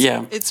episode...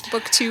 It's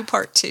book 2,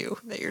 part 2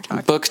 that you're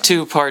talking Book about.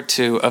 2, part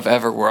 2 of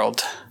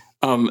Everworld.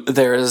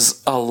 There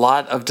is a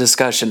lot of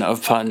discussion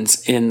of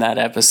puns in that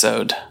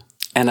episode,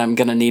 and I'm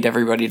going to need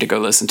everybody to go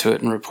listen to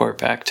it and report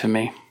back to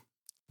me.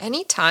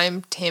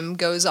 Anytime Tim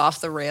goes off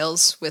the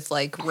rails with,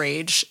 like,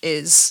 rage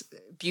is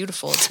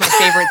beautiful. It's my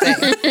favorite thing.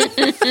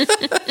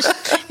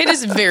 It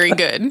is very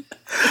good.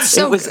 It's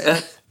so it was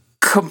good.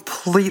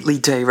 completely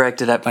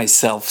directed at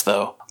myself,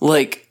 though.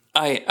 Like,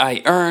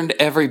 I earned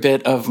every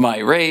bit of my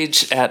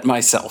rage at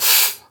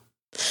myself.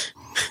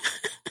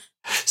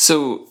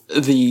 So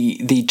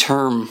the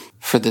term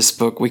for this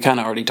book, we kind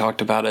of already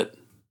talked about it.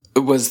 It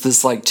was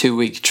this, like,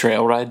 2-week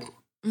trail ride.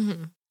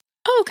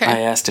 Oh, okay. I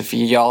asked if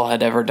y'all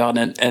had ever done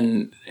it,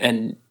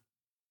 and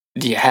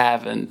you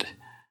haven't.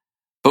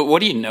 But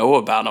what do you know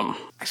about them?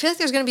 I feel like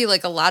there's going to be,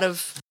 like, a lot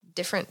of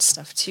different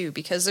stuff, too,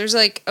 because there's,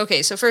 like,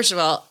 okay, so first of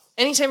all,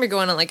 anytime you're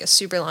going on, like, a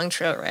super long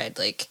trail ride,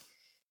 like,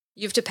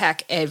 you have to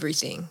pack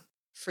everything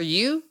for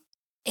you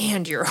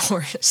and your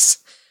horse.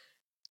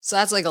 So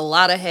that's, like, a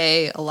lot of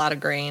hay, a lot of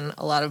grain,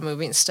 a lot of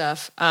moving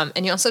stuff.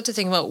 And you also have to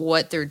think about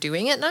what they're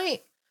doing at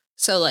night.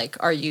 So, like,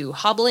 are you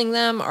hobbling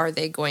them? Are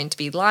they going to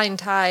be line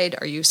tied?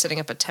 Are you setting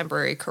up a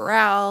temporary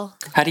corral?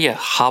 How do you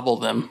hobble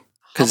them?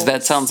 Because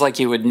that sounds like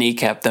you would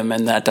kneecap them,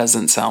 and that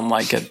doesn't sound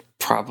like it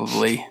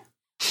probably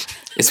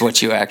is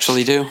what you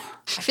actually do.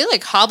 I feel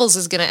like hobbles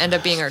is going to end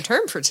up being our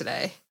term for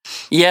today.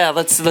 Yeah,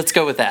 let's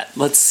go with that.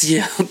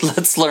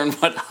 Let's learn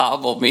what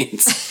hobble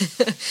means.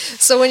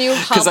 So when you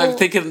Because hobble, I'm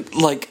thinking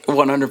like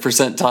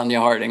 100% Tanya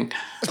Harding.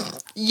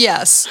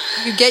 yes,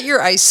 you get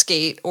your ice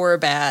skate or a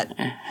bat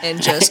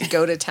and just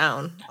go to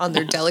town on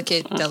their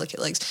delicate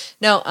legs.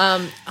 No,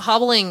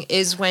 hobbling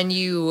is when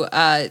you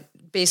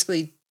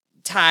basically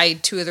tie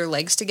 2 of their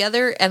legs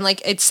together, and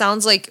like it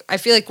sounds like, I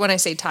feel like when I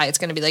say tie, it's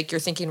going to be like you're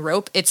thinking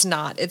rope. It's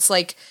not. It's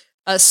like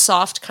a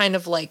soft kind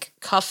of like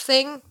cuff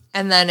thing,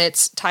 and then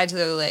it's tied to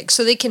their legs,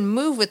 so they can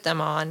move with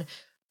them on,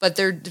 but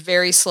they're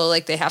very slow.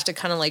 Like they have to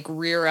kind of like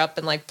rear up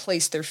and like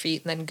place their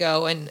feet and then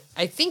go. And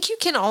I think you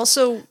can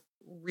also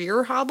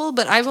rear hobble,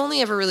 but I've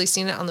only ever really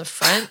seen it on the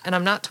front, and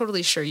I'm not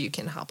totally sure you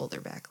can hobble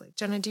their back leg.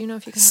 Jenna, do you know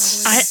if you can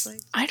hobble their back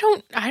leg?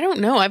 I don't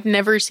know. I've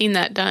never seen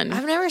that done.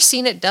 I've never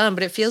seen it done,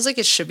 but it feels like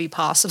it should be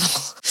possible.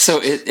 So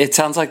it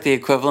sounds like the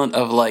equivalent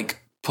of like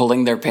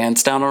pulling their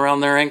pants down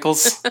around their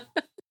ankles.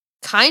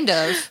 Kind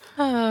of.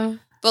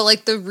 But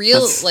like the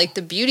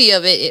beauty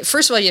of it,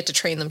 first of all, you have to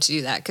train them to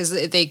do that because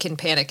they can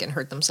panic and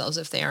hurt themselves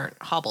if they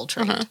aren't hobble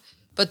trained.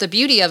 But the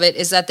beauty of it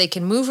is that they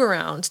can move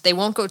around. They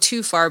won't go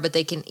too far, but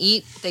they can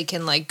eat. They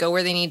can like go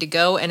where they need to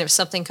go. And if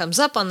something comes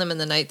up on them in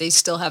the night, they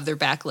still have their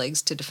back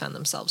legs to defend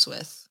themselves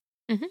with.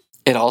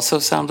 It also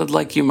sounded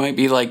like you might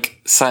be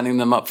like signing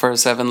them up for a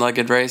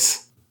 7-legged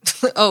race.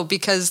 Oh,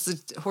 because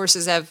the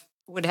horses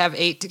would have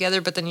 8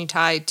 together, but then you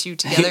tie 2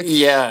 together.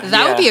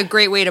 That would be a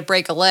great way to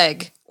break a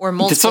leg or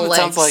multiple legs.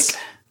 That's what it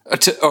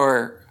sounds like.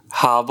 Or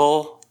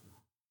hobble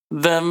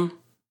them.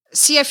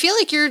 See, I feel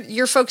like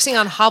you're focusing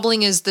on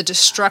hobbling as the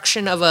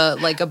destruction of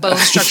a bone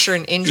structure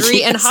and injury,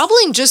 Yes. and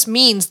hobbling just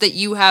means that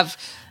you have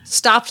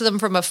stopped them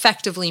from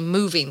effectively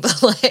moving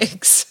the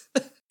legs.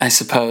 I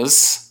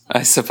suppose.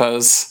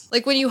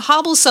 Like when you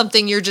hobble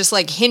something, you're just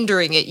like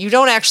hindering it. You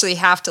don't actually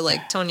have to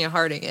like Tonya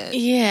Harding it.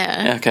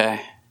 Yeah. Okay.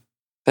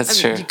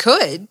 That's true. You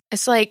could.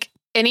 It's like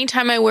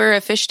anytime I wear a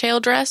fishtail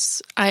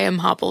dress, I am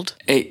hobbled.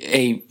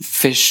 A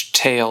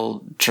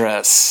fishtail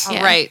dress. Yeah.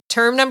 All right.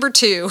 Term number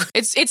 2.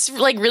 It's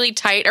like really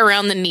tight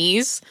around the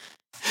knees.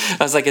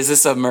 I was like, is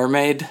this a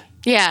mermaid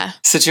Yeah.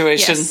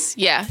 situation? Yes.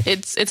 Yeah.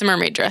 It's a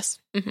mermaid dress.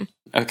 Mm-hmm.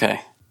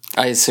 Okay.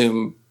 I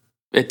assume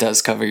it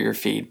does cover your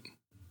feet.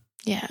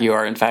 Yeah. You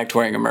are, in fact,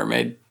 wearing a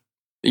mermaid.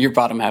 Your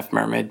bottom half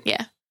mermaid.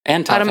 Yeah.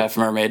 And top Bottom- half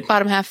mermaid.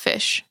 Bottom half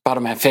fish.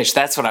 Bottom half fish.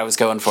 That's what I was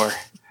going for.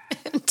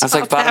 I was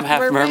like, bottom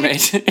half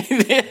mermaid.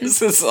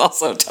 This is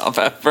also top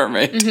half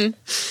mermaid.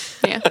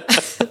 Mm-hmm. Yeah.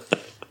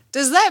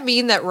 Does that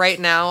mean that right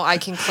now I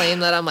can claim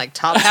that I'm like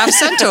top half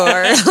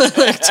centaur,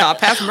 like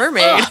top half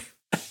mermaid?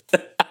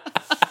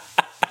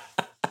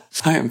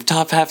 I am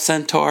top half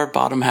centaur,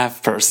 bottom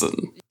half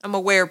person. I'm a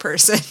were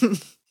person.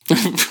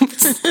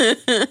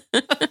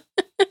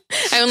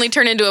 I only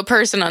turn into a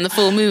person on the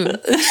full moon.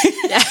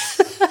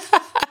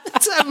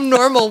 It's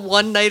abnormal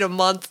one night a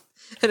month,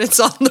 and it's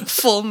on the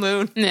full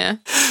moon. Yeah.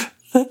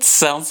 That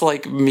sounds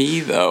like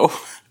me, though.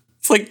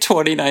 It's like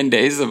 29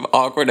 days of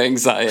awkward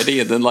anxiety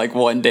and then like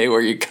one day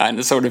where you kind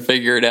of sort of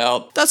figure it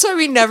out. That's why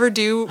we never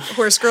do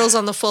Horse Girls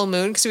on the full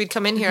moon, because we'd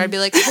come in here, I'd be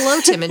like, hello,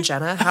 Tim and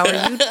Jenna. How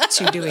are you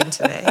 2 doing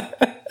today?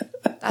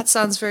 That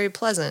sounds very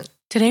pleasant.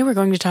 Today we're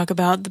going to talk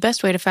about the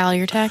best way to file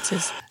your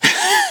taxes.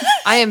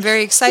 I am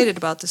very excited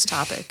about this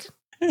topic.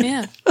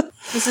 Yeah.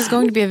 This is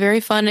going to be a very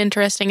fun,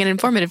 interesting, and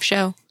informative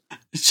show.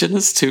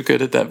 Jenna's too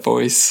good at that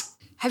voice.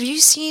 Have you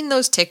seen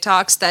those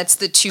TikToks? That's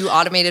the two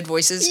automated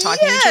voices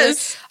talking to each other.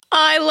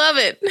 I love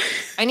it.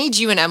 I need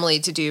you and Emily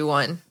to do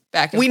one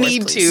back and We forth,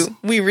 need please. to.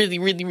 We really,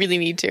 really, really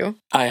need to.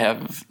 I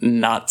have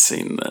not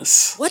seen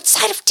this. What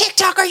side of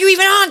TikTok are you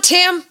even on,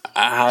 Tim?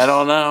 I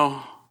don't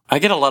know. I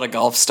get a lot of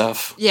golf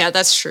stuff. Yeah,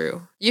 that's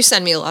true. You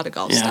send me a lot of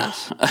golf Yeah,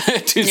 stuff.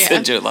 I do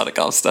send you a lot of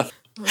golf stuff.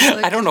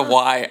 Like, I don't know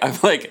why. I'm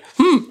like,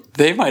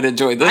 they might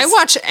enjoy this. I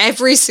watch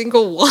every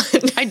single one.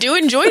 I do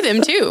enjoy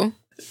them too.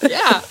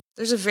 Yeah.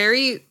 There's a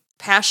very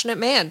passionate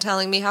man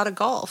telling me how to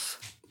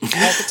golf all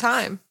the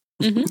time.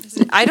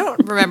 Mm-hmm. I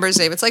don't remember his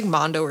name. It's like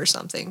Mondo or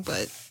something,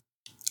 but...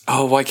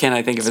 Oh, why can't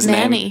I think of his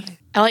Manny. name?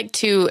 I like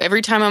to,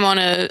 every time I'm on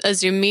a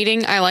Zoom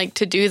meeting, I like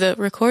to do the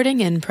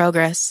recording in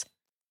progress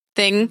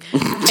thing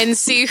and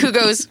see who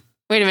goes,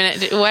 wait a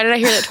minute, why did I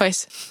hear that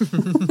twice?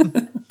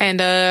 And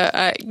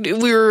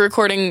we were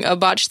recording a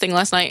botch thing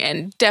last night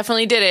and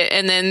definitely did it.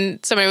 And then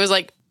somebody was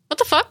like, what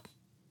the fuck?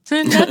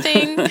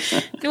 Nothing.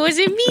 It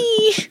wasn't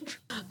me.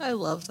 I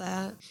love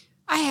that.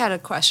 I had a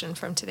question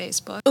from today's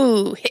book.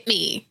 Ooh, hit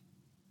me.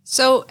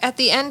 So at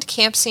the end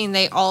camp scene,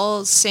 they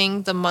all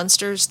sing the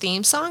Munsters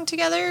theme song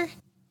together.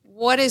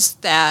 What is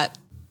that?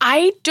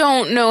 I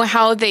don't know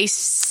how they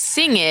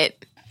sing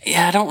it.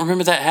 Yeah, I don't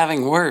remember that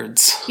having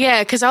words.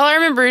 Yeah, because all I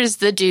remember is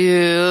the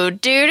do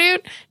do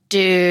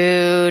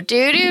do do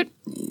do do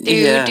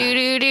Yeah. do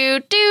do do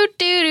do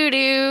do do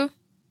do.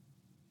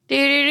 Do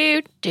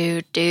do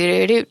do do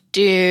do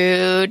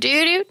do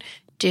do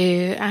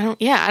do. I don't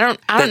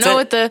know That's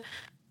what the.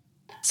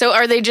 So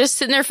are they just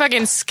sitting there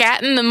fucking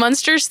scatting the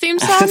Munsters theme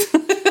song?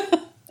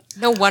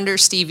 No wonder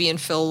Stevie and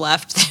Phil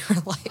left. They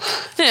were like,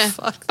 Yeah,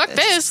 fuck fuck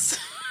this.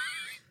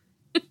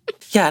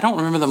 Yeah, I don't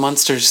remember the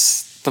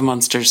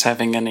Munsters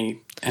having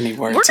any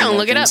words. We're gonna in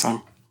look their it theme up.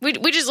 song. We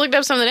just looked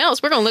up something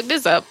else. We're gonna look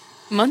this up.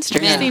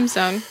 Munsters Yeah. theme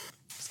song.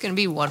 It's going to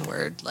be one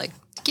word, like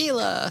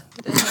tequila.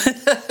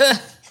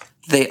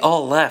 They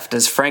all left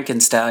as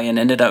Frankenstallion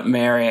ended up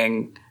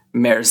marrying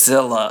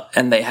Merzilla,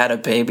 and they had a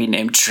baby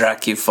named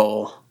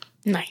Dracufol.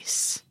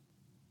 Nice.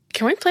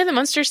 Can we play the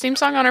Munsters theme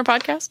song on our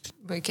podcast?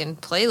 We can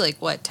play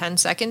 10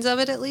 seconds of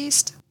it at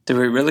least. Do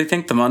we really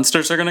think the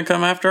Munsters are going to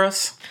come after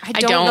us? I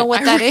don't know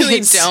what I that really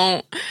is.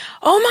 don't.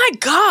 Oh my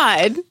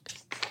god!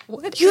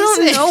 What You is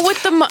don't it? know what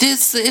the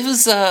It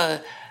was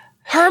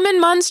Herman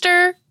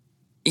Munster?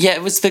 yeah,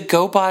 it was the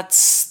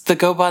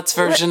GoBots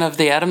version of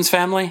the Addams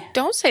Family.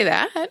 Don't say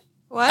that.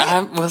 What?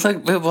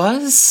 It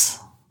was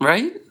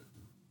right.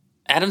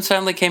 Addams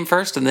Family came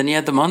first, and then you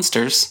had the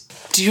Munsters.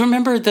 Do you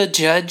remember the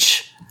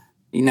judge?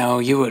 No,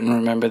 you wouldn't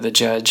remember the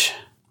judge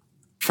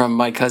from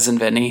My Cousin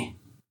Vinny.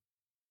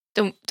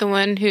 The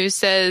one who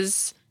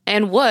says,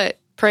 "And what,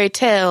 pray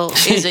tell,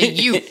 is a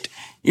Ute?"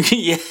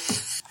 Yeah,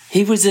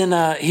 he was in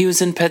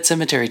Pet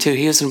Sematary too.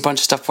 He was in a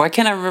bunch of stuff. Why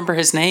can't I remember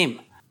his name?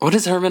 What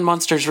is Herman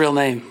Munster's real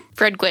name?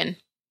 Fred Gwynn.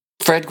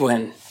 Fred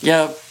Gwynn.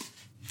 Yeah,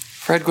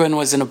 Fred Gwynn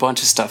was in a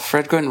bunch of stuff.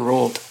 Fred Gwynn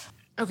ruled.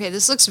 Okay,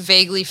 this looks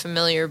vaguely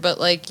familiar, but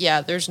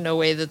there's no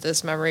way that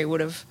this memory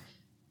would have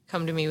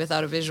come to me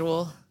without a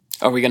visual.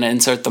 Are we going to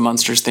insert the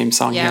Munsters theme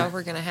song Yeah, here?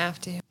 we're going to have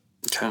to.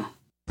 Okay.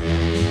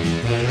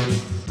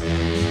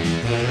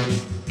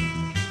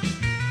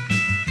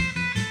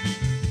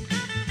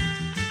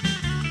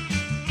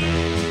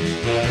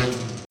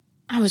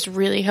 I was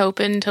really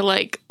hoping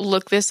to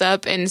look this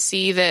up and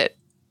see that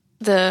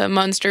the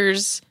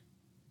Munsters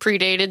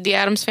predated the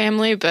Addams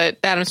Family,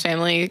 but the Addams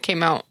Family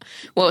came out,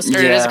 it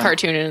started as a Yeah.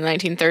 cartoon in the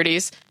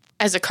 1930s.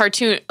 As a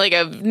cartoon, like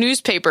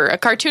a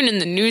cartoon in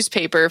the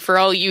newspaper for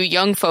all you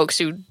young folks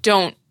who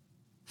don't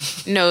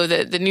know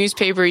that the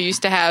newspaper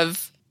used to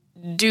have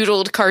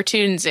doodled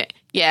cartoons.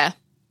 Yeah,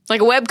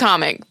 like a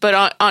webcomic,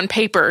 but on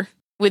paper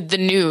with the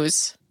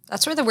news.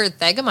 That's where the word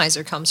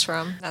Thagomizer comes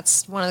from.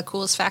 That's one of the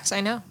coolest facts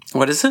I know.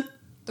 What is it?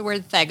 The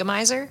word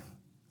Thagomizer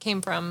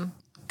came from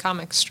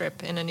comic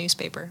strip in a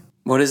newspaper.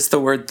 What is the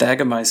word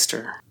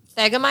Thagomeister?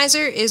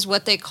 Thagomizer is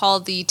what they call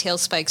the tail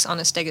spikes on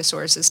a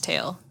Stegosaurus's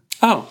tail.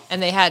 Oh,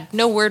 And they had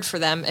no word for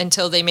them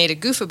until they made a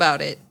goof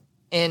about it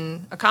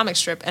in a comic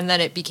strip, and then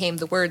it became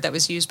the word that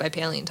was used by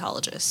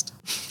paleontologists.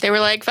 They were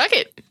like, fuck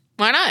it.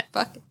 Why not?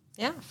 Fuck it.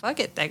 Yeah, fuck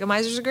it.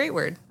 Thagomizer's a great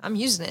word. I'm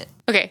using it.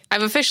 Okay,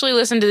 I've officially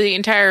listened to the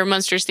entire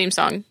Munsters theme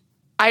song.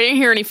 I didn't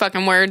hear any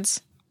fucking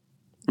words.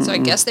 So I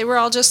guess they were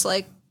all just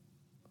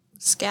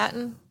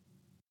scatting.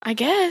 I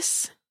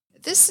guess.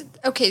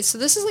 So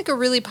this is a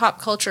really pop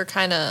culture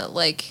kind of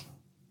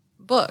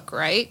book,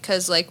 right?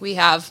 Because we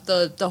have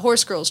the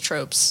horse girls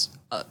tropes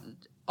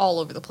all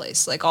over the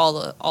place,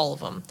 all of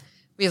them.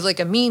 We have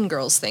a Mean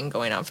Girls thing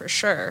going on for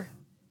sure.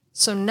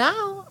 So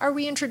now are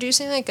we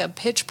introducing a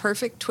pitch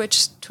perfect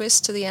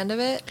twist to the end of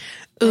it?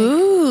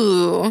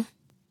 Ooh.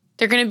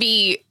 They're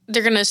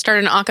gonna start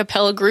an a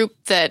cappella group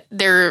that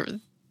their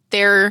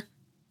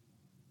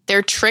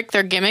trick,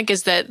 their gimmick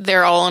is that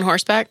they're all on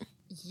horseback.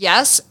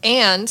 Yes,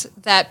 and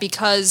that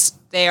because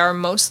they are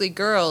mostly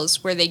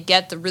girls, where they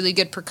get the really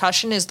good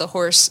percussion is the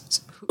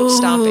horse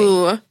stomping.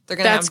 Ooh, They're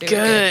gonna that's have them do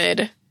it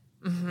good.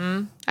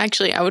 Mm-hmm.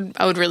 Actually, I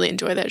would really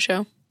enjoy that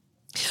show.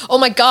 Oh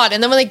my God.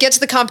 And then when they get to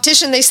the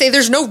competition, they say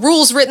there's no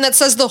rules written that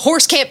says the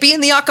horse can't be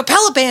in the a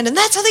cappella band, and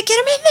that's how they get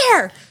him in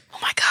there. Oh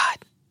my God.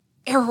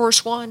 Air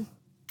Horse won.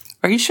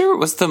 Are you sure it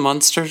was the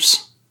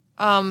Munsters?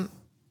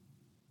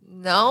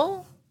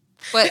 No.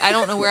 But I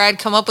don't know where I'd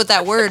come up with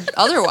that word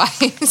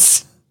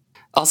otherwise.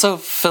 Also,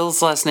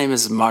 Phil's last name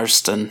is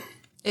Marston.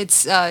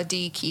 It's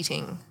D.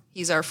 Keating.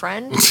 He's our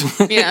friend.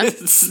 Yeah.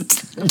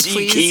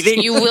 D.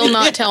 Keating? You will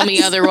not tell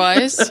me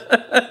otherwise.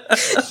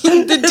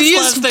 The D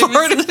is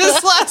part of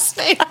his last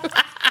name.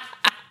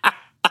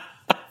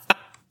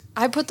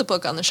 I put the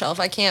book on the shelf.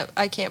 I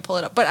can't pull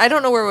it up. But I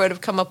don't know where we would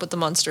have come up with the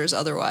Munsters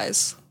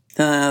otherwise.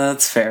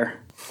 That's fair.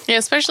 Yeah,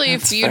 especially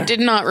if you did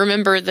not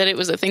remember that it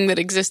was a thing that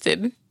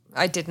existed.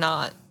 I did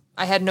not.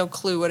 I had no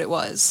clue what it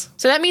was.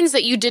 So that means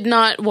that you did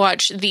not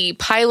watch the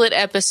pilot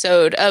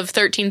episode of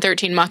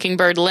 1313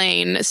 Mockingbird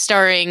Lane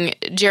starring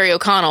Jerry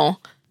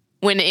O'Connell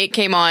when it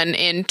came on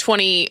in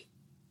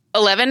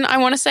 2011, I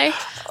want to say.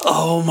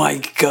 Oh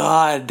my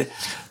God.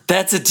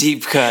 That's a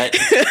deep cut.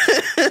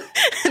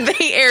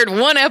 They aired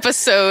one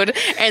episode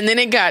and then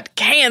it got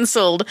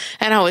canceled.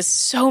 And I was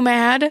so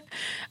mad.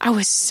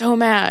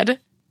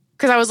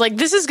 Because I was like,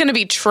 this is going to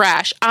be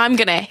trash. I'm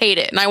going to hate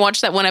it. And I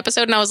watched that one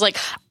episode and I was like,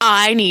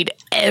 I need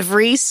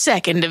every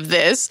second of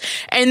this.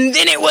 And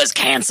then it was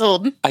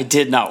canceled. I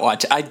did not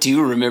watch. I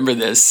do remember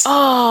this.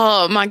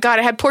 Oh my God.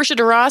 I had Portia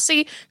de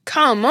Rossi.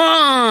 Come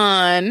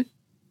on.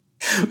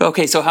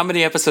 Okay, so how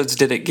many episodes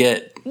did it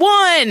get?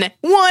 One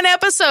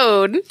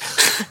episode.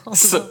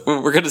 So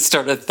we're going to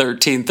start a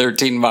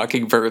 1313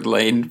 Mockingbird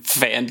Lane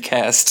fan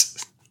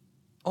cast.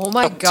 Oh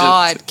my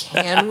God.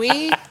 Can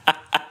we?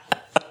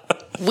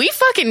 We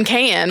fucking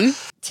can.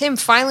 Tim,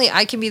 finally,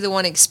 I can be the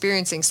one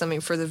experiencing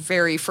something for the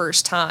very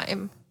first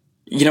time.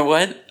 You know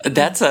what?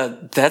 That's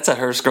a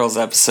Hearst Girls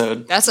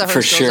episode. That's a for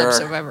Hearst sure. Girls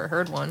episode if I've ever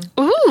heard one.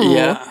 Ooh.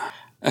 Yeah.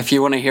 If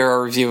you want to hear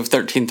our review of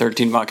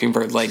 1313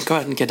 Mockingbird Lane, go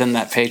ahead and get in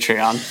that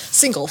Patreon.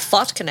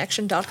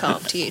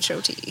 SingleThoughtConnection.com,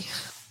 THOT.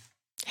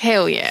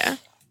 Hell yeah.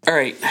 All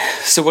right.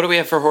 So what do we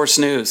have for horse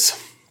news?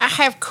 I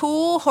have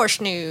cool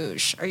horse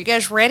news. Are you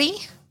guys ready?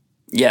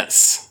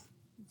 Yes.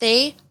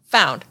 They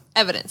found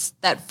evidence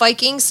that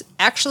Vikings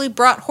actually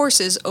brought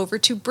horses over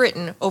to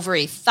Britain over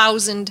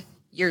 1,000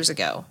 years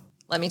ago.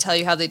 Let me tell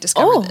you how they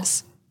discovered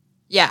this.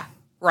 Yeah,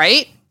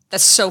 right?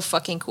 That's so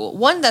fucking cool.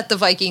 One, that the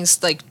Vikings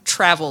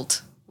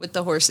traveled with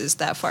the horses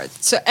that far.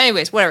 So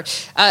anyways, whatever.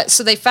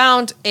 So they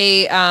found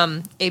a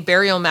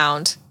burial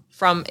mound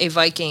from a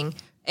Viking,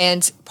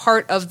 and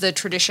part of the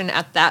tradition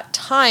at that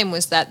time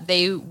was that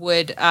they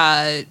would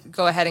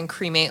go ahead and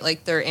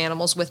cremate their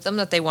animals with them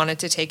that they wanted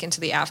to take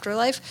into the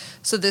afterlife.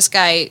 So this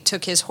guy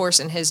took his horse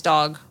and his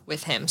dog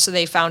with him. So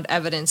they found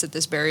evidence at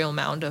this burial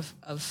mound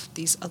of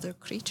these other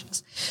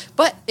creatures.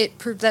 But it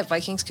proved that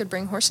Vikings could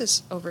bring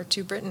horses over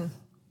to Britain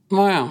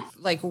Wow.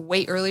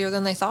 way earlier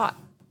than they thought.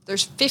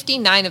 There's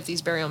 59 of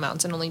these burial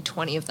mounds, and only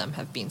 20 of them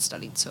have been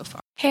studied so far.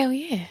 Hell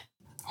yeah.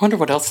 I wonder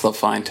what else they'll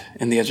find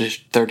in the other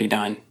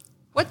 39.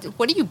 What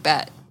do you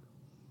bet?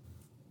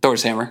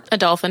 Thor's hammer. A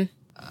dolphin.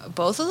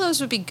 Both of those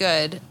would be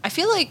good. I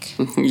feel like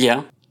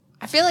Yeah.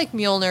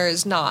 Mjolnir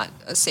is not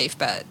a safe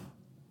bet.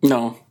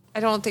 No. I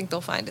don't think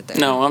they'll find it there.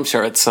 No, I'm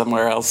sure it's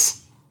somewhere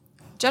else.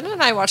 Jenna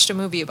and I watched a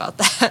movie about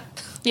that.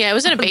 Yeah, it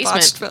was in a We basement.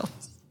 watched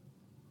films.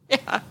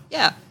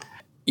 Yeah.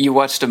 You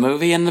watched a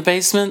movie in the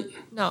basement?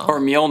 No. Or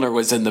Mjolnir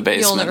was in the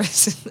basement? Mjolnir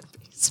is in the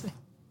basement.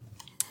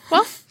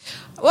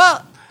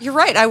 Well, You're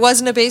right. I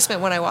was in a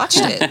basement when I watched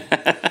it.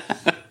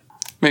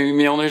 Maybe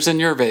Mjolnir's in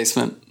your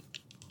basement.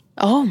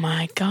 oh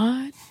my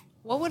God.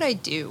 What would I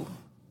do?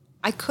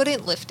 I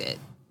couldn't lift it.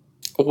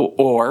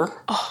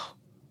 Or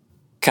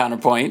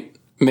counterpoint,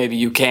 maybe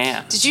you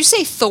can. Did you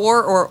say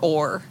Thor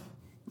or?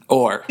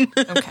 Or.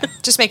 Okay,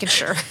 just making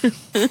sure.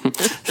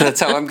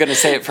 That's how I'm going to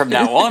say it from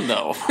now on,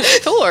 though.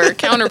 Thor,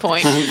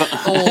 counterpoint.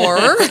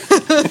 Or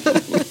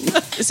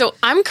So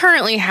I'm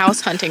currently house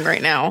hunting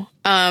right now.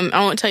 I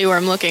won't tell you where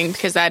I'm looking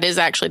because that is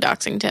actually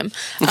doxing Tim.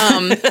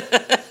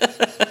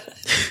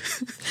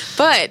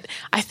 But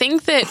I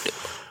think that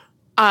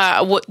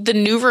what the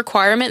new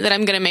requirement that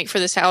I'm going to make for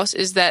this house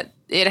is that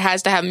it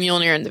has to have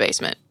Mjolnir in the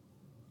basement.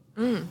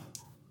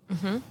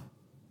 Mm-hmm.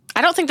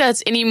 I don't think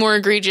that's any more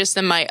egregious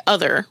than my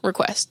other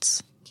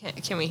requests.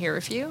 can we hear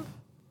a few?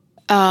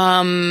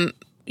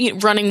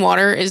 Running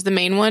water is the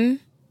main one.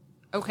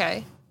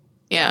 Okay.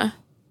 Yeah.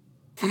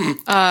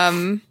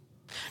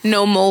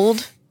 No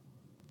mold.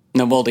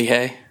 No moldy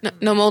hay.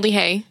 No moldy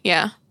hay.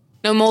 Yeah.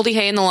 No moldy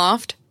hay in the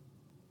loft.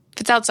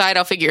 If it's outside,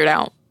 I'll figure it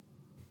out.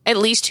 At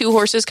least 2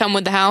 horses come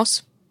with the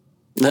house.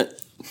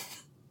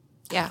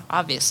 Yeah,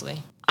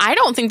 obviously. I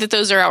don't think that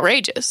those are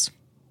outrageous.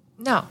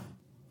 No,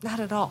 not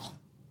at all.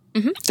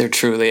 They're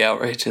truly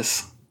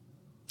outrageous.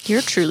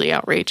 You're truly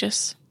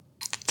outrageous.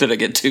 Did I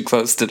get too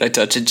close? Did I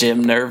touch a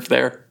gym nerve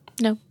there?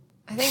 No.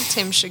 I think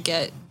Tim should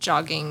get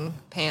jogging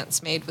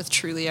pants made with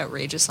truly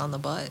outrageous on the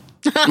butt.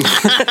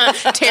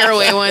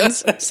 Tearaway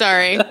ones.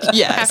 Sorry.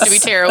 Yes. Have to be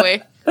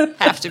tearaway.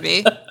 Have to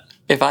be.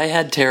 If I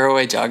had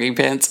tearaway jogging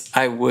pants,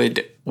 I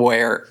would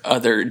wear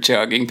other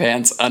jogging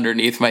pants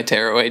underneath my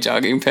tearaway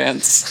jogging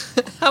pants.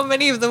 How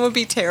many of them would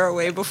be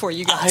tearaway before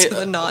you got to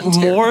the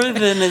non-tearaway? More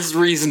than is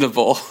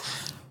reasonable.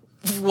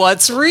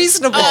 What's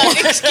reasonable?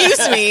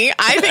 Excuse me.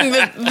 I think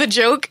that the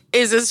joke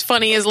is as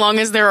funny as long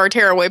as there are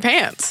tearaway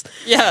pants.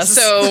 Yes.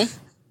 So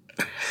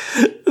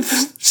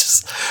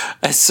Just,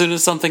 as soon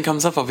as something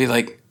comes up, I'll be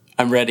like,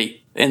 I'm ready.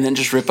 And then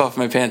just rip off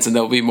my pants and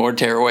there'll be more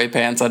tearaway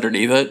pants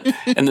underneath it.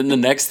 And then the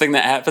next thing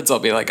that happens, I'll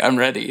be like, I'm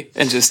ready.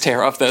 And just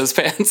tear off those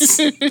pants.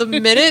 The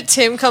minute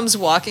Tim comes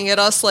walking at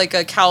us like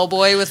a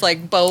cowboy with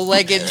like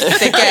bow-legged,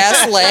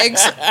 thick-ass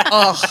legs,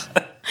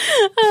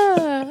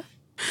 ugh.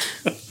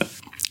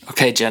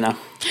 Okay, Jenna.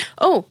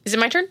 Oh, is it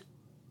my turn?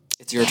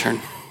 It's your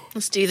turn.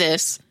 Let's do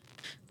this.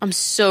 I'm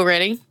so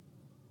ready.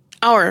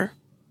 Our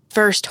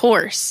first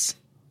horse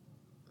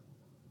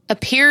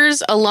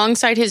appears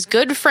alongside his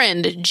good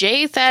friend,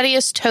 J.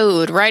 Thaddeus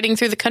Toad, riding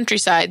through the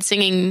countryside,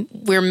 singing,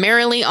 "We're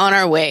merrily on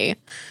our way."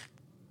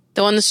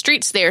 Though on the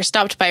streets they are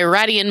stopped by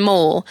Ratty and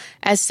Mole,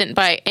 as sent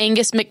by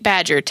Angus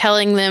McBadger,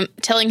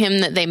 telling him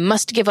that they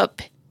must give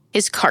up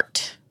his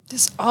cart.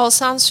 This all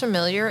sounds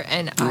familiar,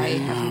 and I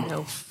have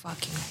no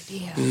fucking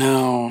idea.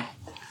 No,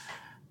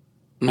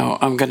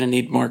 I'm going to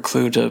need more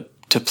clue to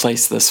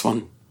place this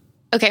one.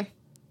 Okay.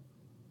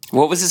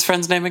 What was his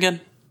friend's name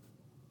again?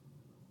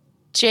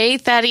 J.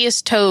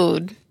 Thaddeus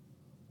Toad.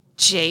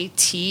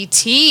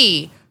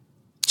 JTT.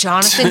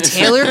 Jonathan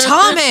Taylor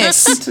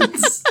Thomas.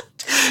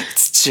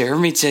 It's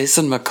Jeremy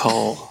Jason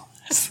McCall.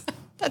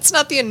 That's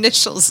not the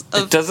initials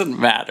It of doesn't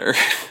matter.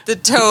 the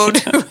Toad,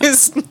 who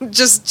is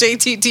just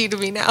JTT to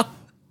me now.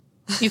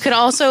 You could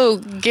also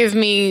give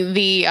me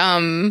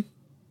the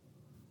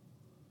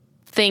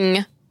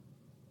thing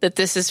that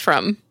this is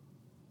from.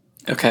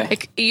 Okay.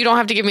 Like, you don't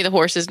have to give me the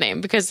horse's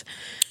name, because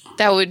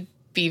that would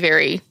be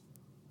very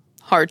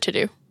hard to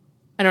do.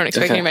 I don't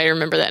expect anybody to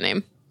remember that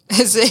name.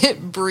 Is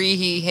it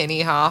Bree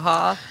Henny Ha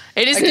Ha?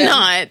 It is Again.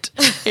 not.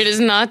 It is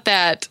not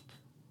that.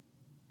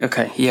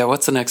 Okay, yeah,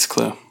 what's the next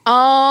clue?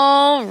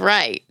 All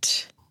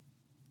right.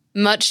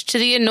 Much to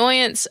the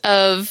annoyance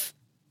of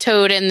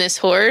Toad and this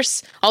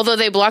horse, although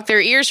they block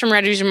their ears from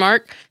Ratty's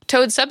remark,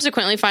 Toad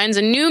subsequently finds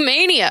a new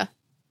mania.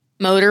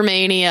 Motor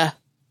mania.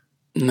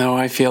 No,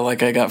 I feel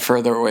like I got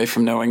further away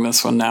from knowing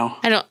this one now.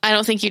 I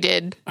don't think you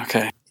did.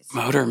 Okay.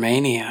 Motor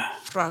Mania.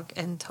 Frog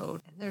and Toad.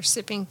 They're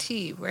sipping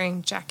tea,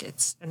 wearing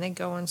jackets, and they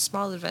go on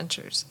small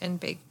adventures and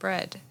bake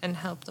bread and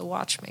help the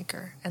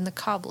watchmaker and the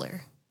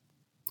cobbler.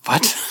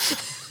 What?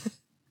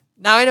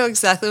 Now I know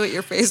exactly what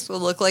your face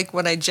will look like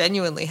when I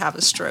genuinely have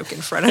a stroke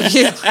in front of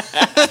you.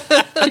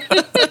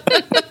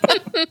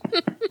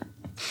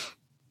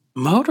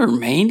 Motor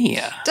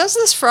Mania. Does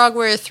this frog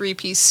wear a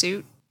three-piece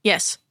suit?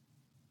 Yes.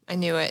 I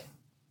knew it.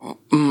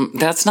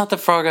 That's not the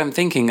frog I'm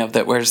thinking of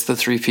that wears the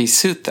three-piece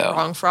suit, though.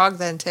 Wrong frog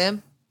then,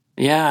 Tim.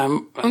 Yeah,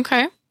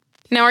 Okay.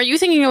 Now, are you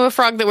thinking of a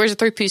frog that wears a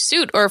three-piece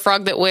suit or a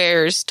frog that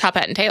wears top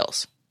hat and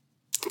tails?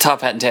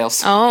 Top Hat and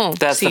Tails. Oh.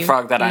 That's the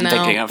frog that I'm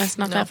thinking of. That's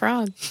not that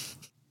frog.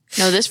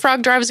 No, this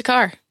frog drives a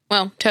car.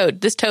 Well,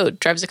 Toad. This Toad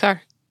drives a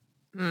car.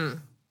 I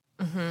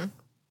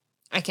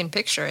can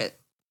picture it.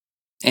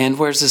 And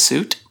wears a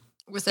suit?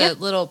 With a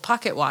little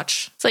pocket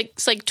watch.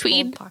 It's like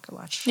tweed. Gold pocket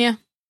watch. Yeah.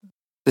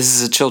 This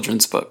is a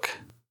children's book.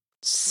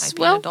 Might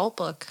be an adult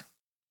book.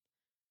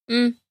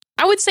 I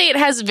would say it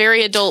has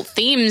very adult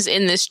themes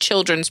in this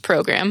children's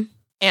program.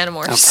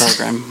 Animorphs. A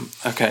program.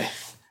 Okay.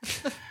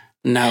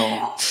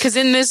 No. Because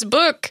in this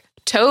book,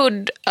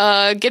 Toad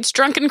gets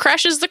drunk and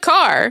crashes the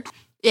car,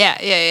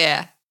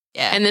 Yeah.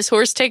 and this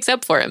horse takes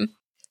up for him.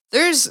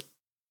 There's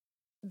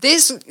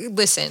this,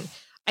 listen,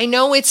 I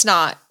know it's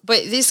not,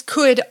 but this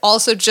could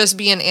also just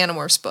be an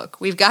Animorphs book.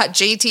 We've got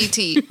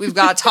JTT, we've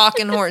got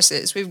talking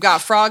horses, we've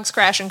got frogs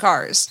crashing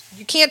cars.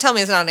 You can't tell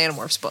me it's not an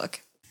Animorphs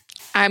book.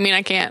 I mean,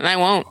 I can't, and I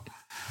won't.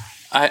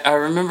 I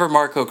remember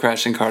Marco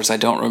crashing cars. I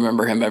don't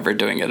remember him ever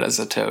doing it as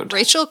a toad.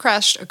 Rachel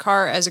crashed a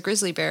car as a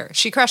grizzly bear.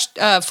 She crashed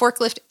a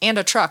forklift and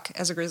a truck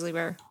as a grizzly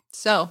bear.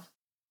 So,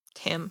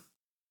 Tim,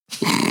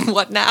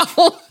 what now?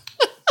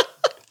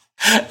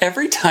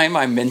 Every time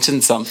I mention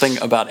something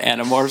about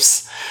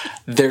Animorphs,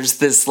 there's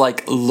this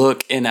like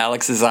look in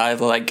Alex's eye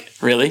like,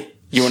 really?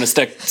 You want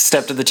to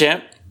step to the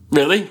champ?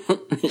 Really?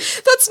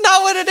 That's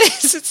not what it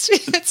is.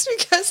 It's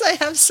because I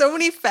have so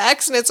many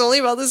facts and it's only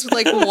about this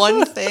like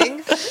one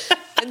thing.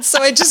 And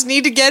so I just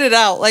need to get it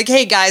out. Like,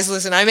 hey guys,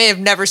 listen, I may have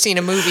never seen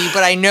a movie,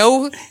 but I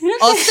know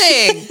a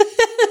thing.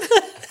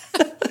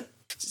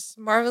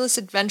 Marvelous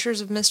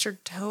Adventures of Mr.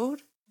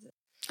 Toad?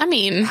 I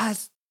mean,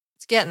 It's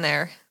getting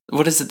there.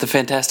 What is it? The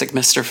Fantastic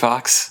Mr.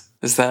 Fox?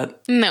 Is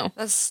that? no.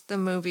 That's the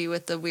movie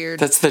with the weird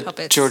That's the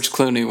puppets. George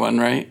Clooney one,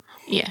 right?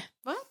 Yeah.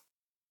 What?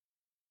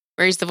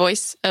 Where he's the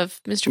voice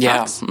of Mr. Yeah.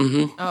 Fox.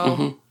 Mm-hmm.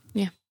 Oh.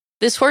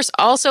 This horse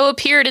also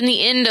appeared in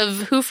the end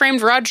of Who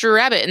Framed Roger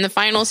Rabbit in the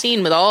final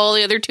scene with all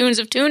the other tunes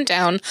of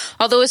Toontown,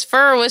 although his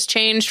fur was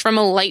changed from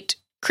a light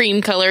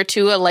cream color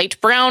to a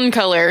light brown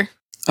color.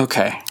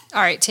 Okay.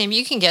 All right, Tim,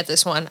 you can get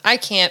this one. I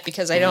can't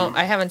because I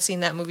haven't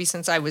seen that movie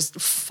since I was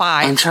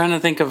 5. I'm trying to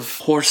think of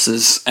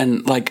horses,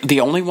 and like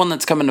the only one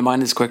that's coming to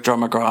mind is Quick Draw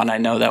McGraw, and I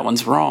know that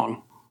one's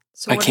wrong.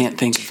 So I what can't if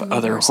think two of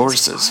other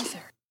horses. are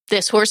there?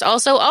 This horse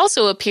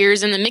also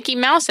appears in the Mickey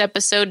Mouse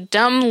episode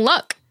Dumb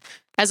Luck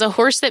as a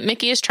horse that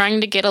Mickey is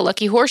trying to get a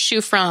lucky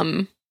horseshoe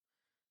from,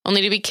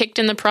 only to be kicked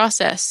in the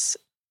process.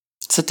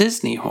 It's a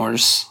Disney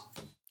horse.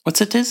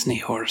 What's a Disney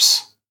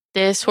horse?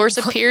 This horse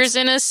appears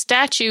in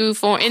statue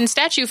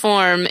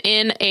form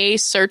in a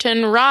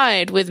certain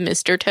ride with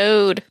Mr.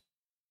 Toad.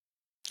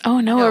 Oh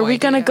no, No are we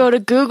going to idea. go to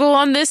Google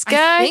on this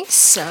guy? I think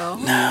so.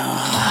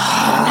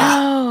 No.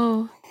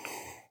 No.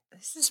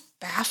 This is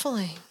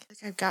baffling. Like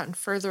I've gotten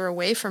further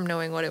away from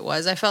knowing what it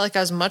was. I felt like I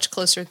was much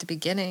closer at the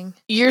beginning.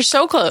 You're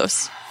so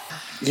close.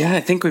 Yeah,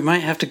 I think we might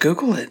have to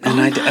Google it, and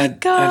Oh I my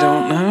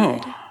don't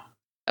know.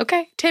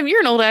 Okay, Tim,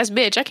 you're an old ass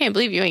bitch. I can't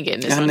believe you ain't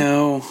getting this I one.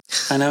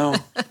 know.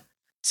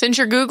 Since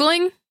you're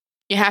Googling,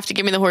 you have to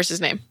give me the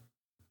horse's name.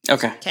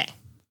 Okay. Okay.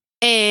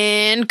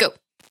 And go.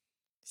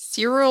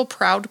 Cyril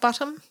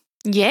Proudbottom?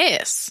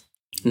 Yes.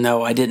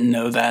 No, I didn't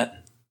know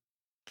that.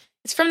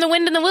 It's from The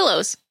Wind in the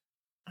Willows.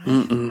 I've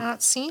Mm-mm.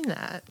 not seen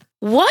that.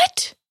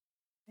 What?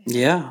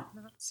 Yeah.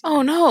 Not seen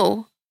Oh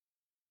no.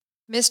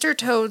 Mr.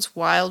 Toad's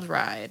Wild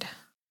Ride.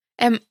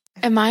 Am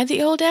I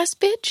the old ass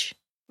bitch?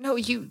 No,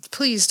 you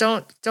please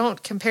don't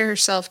compare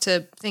yourself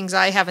to things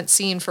I haven't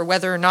seen for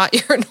whether or not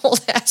you're an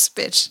old ass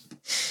bitch.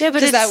 Yeah, but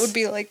Because that would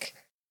be like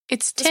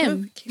it's this Tim.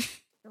 movie came-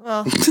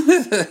 Well,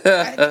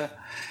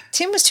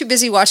 Tim was too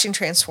busy watching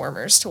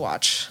Transformers to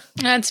watch.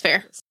 That's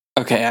fair.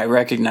 Okay, I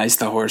recognize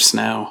the horse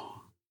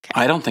now.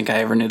 I don't think I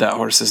ever knew that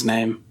horse's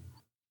name.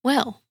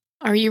 Well,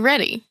 are you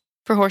ready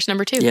for horse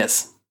number 2?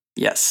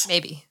 Yes.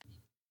 Maybe.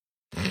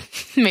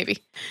 Maybe.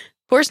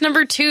 Horse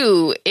number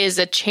 2 is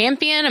a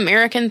champion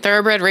American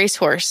thoroughbred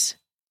racehorse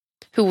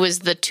who was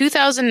the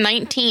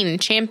 2019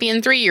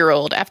 champion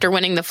 3-year-old after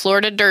winning the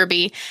Florida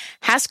Derby,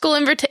 Haskell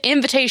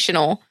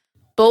Invitational,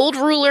 Bold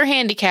Ruler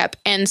Handicap,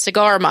 and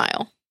Cigar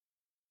Mile.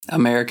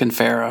 American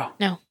Pharaoh.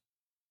 No.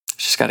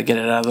 Just got to get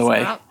it out of the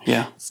way. not.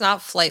 Yeah. It's not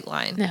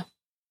Flightline. No.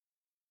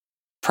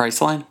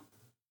 Priceline?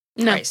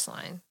 No,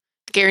 Priceline.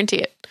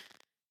 guarantee it.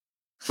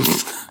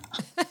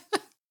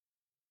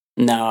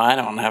 No, I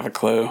don't have a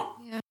clue.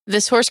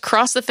 This horse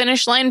crossed the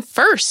finish line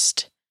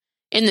first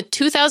in the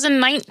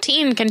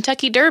 2019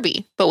 Kentucky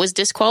Derby, but was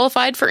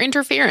disqualified for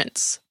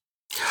interference.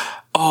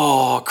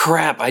 Oh,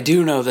 crap. I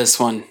do know this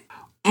one.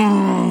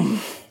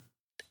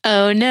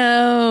 Oh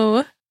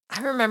no.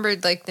 I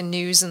remembered like the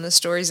news and the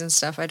stories and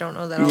stuff. I don't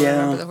know that I'll Yeah.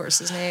 remember the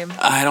horse's name.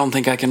 I don't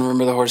think I can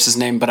remember the horse's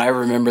name, but I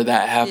remember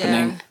that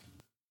happening. Yeah.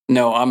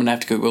 No, I'm going to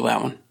have to Google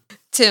that one.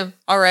 Tim,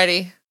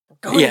 already.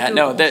 Go to Yeah,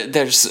 no, Google.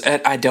 there's.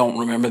 I don't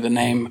remember the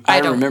name. I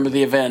I don't. remember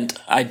the event.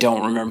 I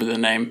don't remember the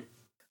name.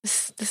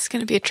 This is going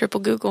to be a triple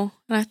Google.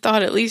 And I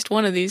thought at least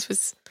one of these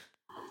was.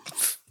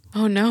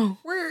 Oh no.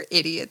 We're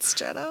idiots,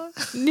 Jenna.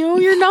 No,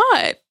 you're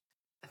not.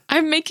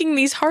 I'm making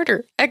these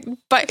harder.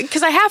 But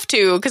because I have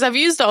to, because I've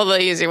used all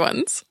the easy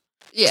ones.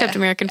 Yeah. Except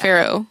American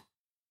Pharaoh.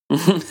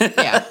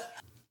 Yeah.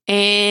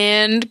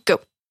 And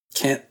go.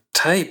 Can't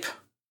type.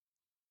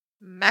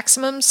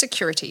 Maximum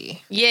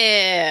security.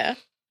 Yeah.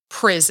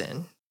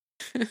 Prison.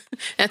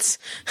 That's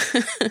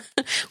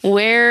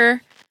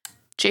where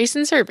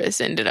Jason Service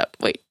ended up.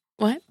 Wait,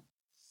 what?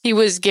 He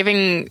was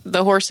giving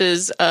the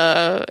horses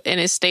in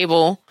his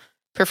stable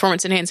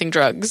performance-enhancing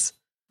drugs.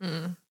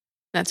 Mm.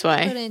 That's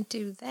why. Couldn't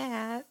do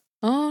that.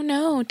 Oh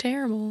no,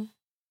 terrible.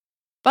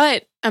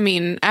 But I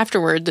mean,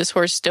 afterward, this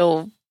horse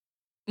still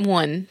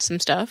won some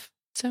stuff.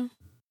 So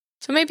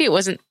maybe it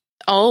wasn't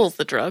all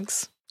the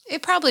drugs.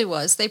 It probably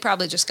was. They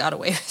probably just got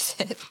away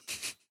with it.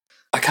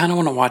 I kind of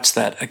want to watch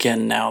that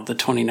again now, the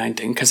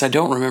 2019, because I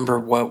don't remember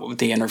what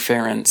the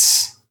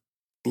interference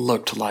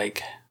looked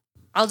like.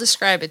 I'll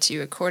describe it to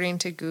you according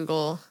to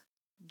Google.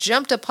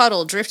 Jumped a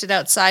puddle, drifted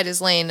outside his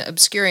lane,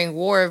 obscuring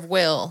war of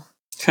will.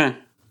 Okay.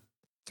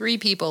 3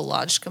 people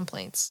lodged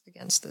complaints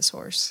against this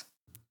horse.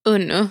 Oh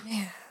no.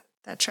 Man,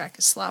 that track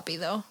is sloppy,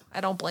 though.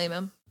 I don't blame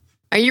him.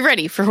 Are you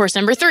ready for horse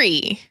number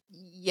 3?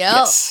 Yep.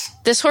 Yes.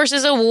 This horse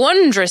is a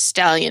wondrous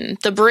stallion,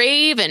 the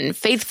brave and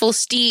faithful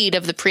steed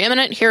of the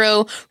preeminent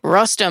hero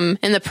Rostam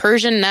in the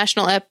Persian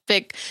national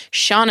epic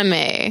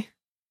Shahnameh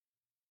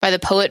by the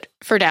poet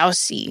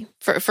Ferdowsi.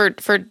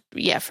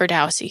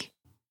 Ferdowsi.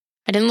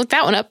 I didn't look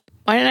that one up.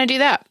 Why didn't I do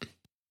that?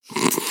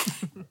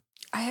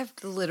 I have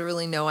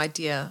literally no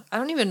idea. I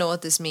don't even know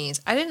what this means.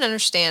 I didn't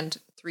understand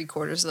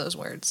 3/4 of those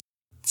words.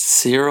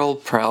 Cyril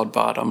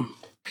Proudbottom.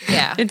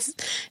 Yeah.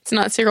 It's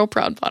not Cyril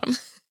Proudbottom.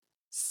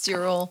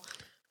 Cyril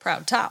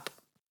Proud Top.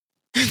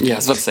 Yeah, I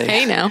was about to say.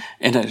 Hey now.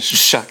 In a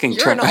shocking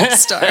You're an turn.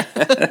 all-star.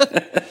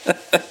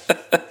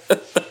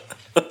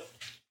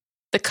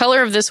 The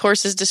color of this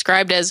horse is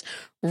described as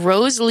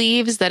rose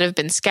leaves that have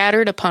been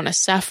scattered upon a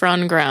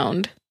saffron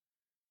ground.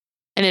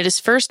 And it is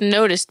first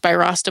noticed by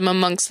Rostam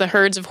amongst the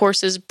herds of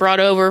horses brought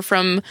over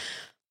from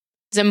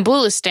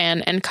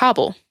Zambulistan and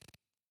Kabul.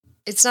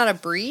 It's not a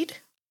breed?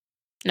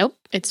 Nope,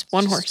 it's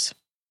one horse.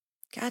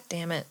 God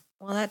damn it.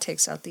 Well, that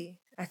takes out the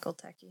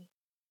Eckelteki.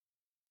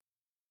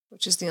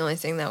 Which is the only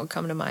thing that would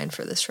come to mind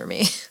for this for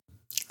me.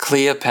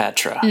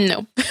 Cleopatra.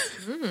 No.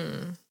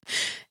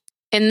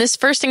 In this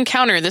first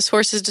encounter, this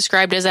horse is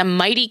described as a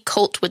mighty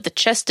colt with the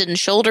chest and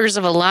shoulders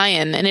of a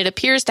lion, and it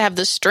appears to have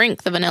the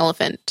strength of an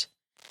elephant.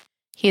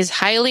 He is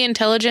highly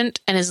intelligent,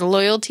 and his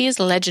loyalty is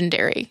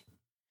legendary.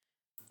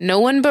 No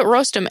one but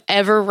Rostam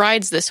ever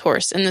rides this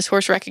horse, and this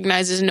horse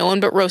recognizes no one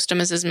but Rostam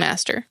as his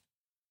master.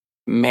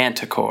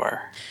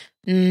 Manticore.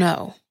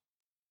 No.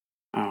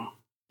 Oh.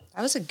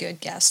 That was a good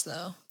guess,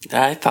 though.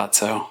 I thought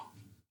so.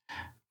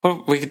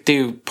 Well, we could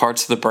do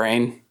parts of the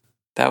brain.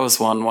 That was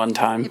one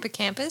time.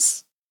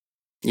 Hippocampus?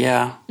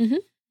 Yeah.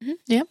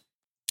 Yep.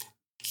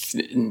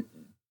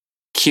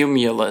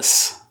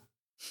 Cumulus.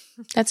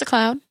 That's a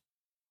cloud.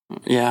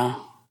 Yeah.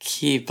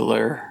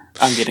 Keebler.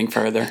 I'm getting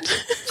further.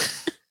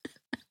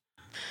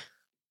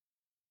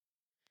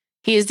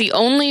 He is the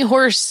only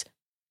horse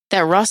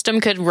that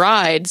Rostam could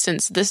ride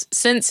since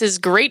his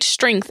great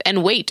strength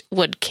and weight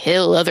would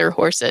kill other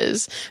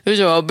horses. He was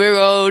a big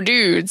old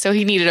dude, so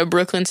he needed a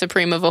Brooklyn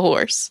Supreme of a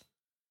horse.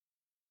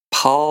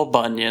 Paul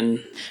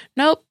Bunyan.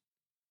 Nope.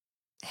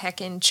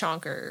 Heckin'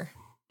 Chonker.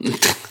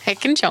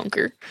 Heckin'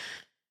 Chonker.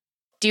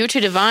 Due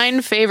to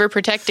divine favor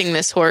protecting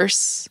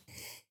Rostam,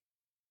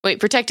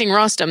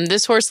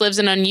 this horse lives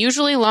an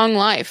unusually long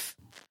life.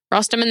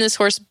 Rostam and this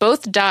horse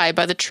both die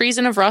by the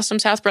treason of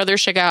Rostam's half-brother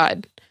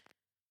Shagad.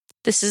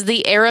 This is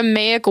the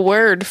Aramaic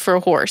word for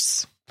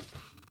horse.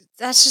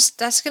 This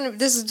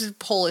is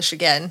Polish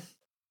again.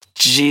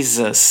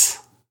 Jesus.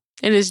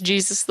 It is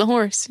Jesus the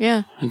horse,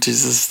 yeah.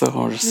 Jesus the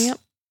horse. Yep.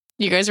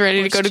 You guys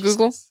ready to go to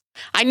Google?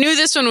 I knew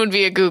this one would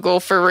be a Google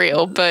for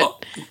real,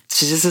 but...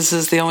 Jesus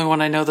is the only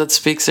one I know that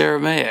speaks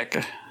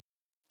Aramaic.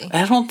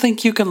 I don't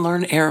think you can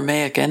learn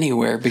Aramaic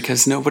anywhere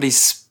because nobody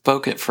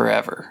spoke it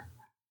forever.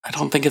 I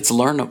don't think it's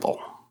learnable.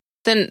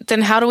 Then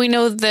how do we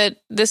know that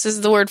this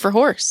is the word for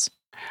horse?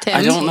 Tim?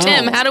 I don't know.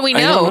 Tim, how do we know?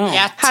 I don't know.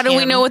 Yeah, how do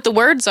we know what the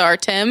words are,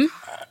 Tim?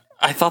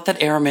 I thought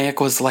that Aramaic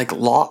was like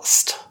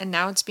lost. And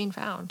now it's being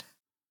found.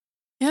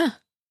 Yeah.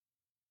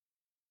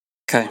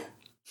 Okay.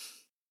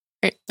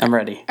 Right. I'm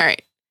ready. All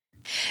right.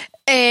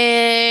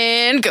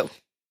 And go.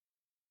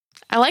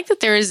 I like that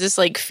there is this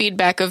like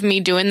feedback of me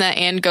doing that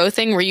and go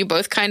thing where you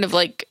both kind of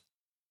like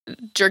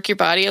jerk your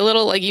body a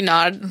little, like you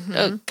nod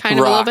kind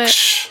of a little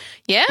bit.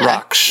 Yeah.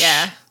 Rocks.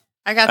 Yeah.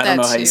 I got that too. I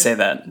don't know how you say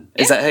that.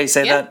 Is that how you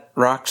say that?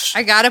 Rocks?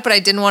 I got it, but I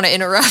didn't want to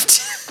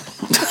interrupt.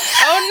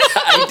 Oh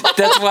no!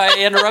 That's why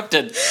I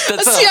interrupted. See,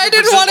 I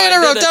didn't want to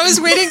interrupt. I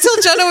was waiting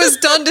till Jenna was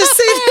done to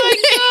say Oh my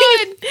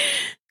god!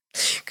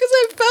 Because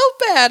I felt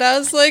bad. I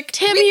was like,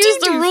 Tim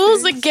used the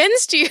rules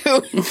against you.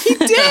 He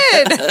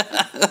did.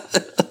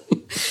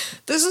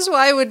 This is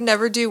why I would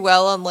never do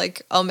well on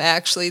like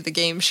actually the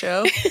game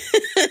show.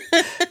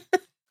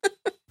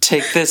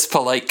 Take this,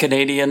 polite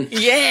Canadian.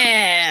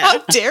 Yeah. How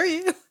dare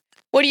you?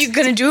 What are you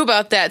gonna do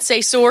about that?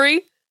 Say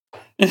sorry?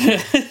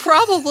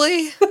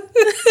 Probably.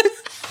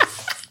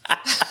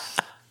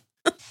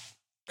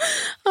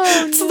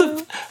 Oh,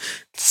 no.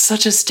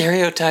 Such a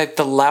stereotype,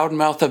 the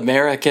loudmouth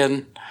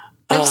American.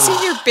 I've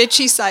seen your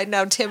bitchy side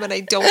now, Tim, and I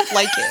don't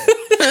like it.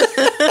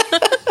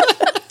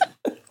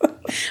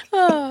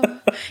 Oh,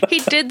 he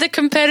did the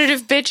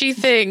competitive bitchy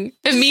thing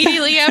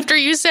immediately after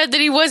you said that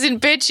he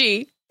wasn't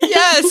bitchy.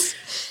 Yes.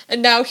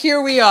 And now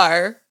here we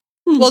are.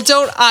 Well,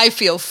 don't I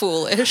feel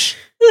foolish?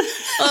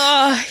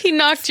 He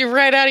knocked you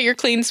right out of your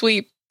clean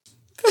sweep.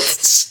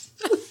 Just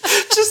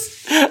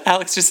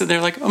Alex just sitting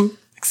there like,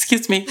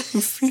 excuse me.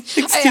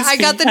 I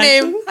got the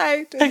name.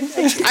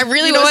 I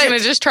really was going to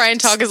just try and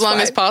talk as long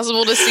as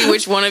possible to see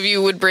which one of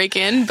you would break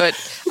in, but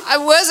I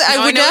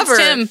would never.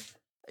 Tim.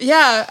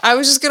 Yeah, I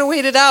was just going to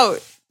wait it out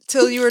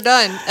till you were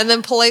done and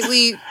then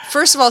politely,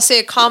 first of all, say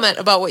a comment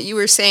about what you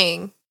were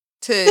saying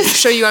to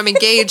show you I'm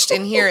engaged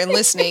in here and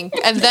listening.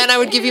 And then I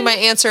would give you my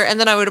answer and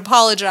then I would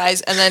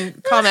apologize and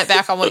then comment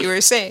back on what you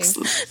were saying.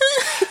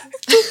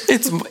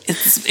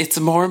 It's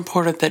more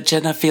important that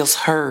Jenna feels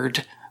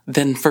heard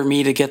than for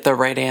me to get the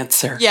right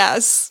answer.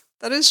 Yes,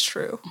 that is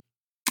true.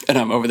 And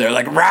I'm over there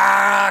like,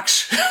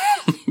 rocks!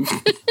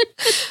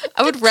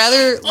 I would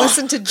rather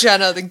listen to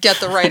Jenna than get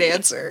the right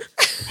answer.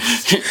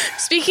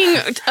 Speaking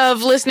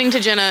of listening to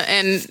Jenna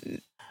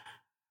and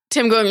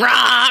Tim going,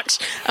 rocks!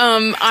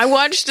 I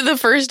watched the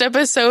first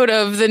episode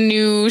of the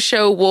new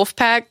show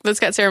Wolfpack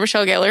that's got Sarah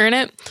Michelle Gellar in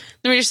it.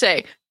 Let me just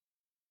say,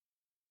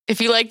 if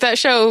you like that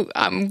show,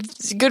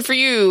 good for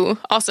you.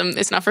 Awesome.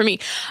 It's not for me.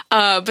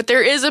 But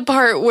there is a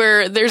part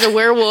where there's a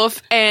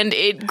werewolf and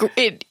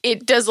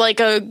it does like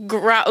a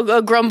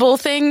grumble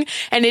thing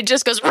and it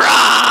just goes,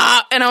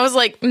 rah! And I was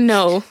like,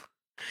 no,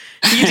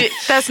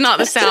 that's not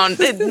the sound.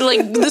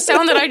 Like the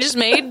sound that I just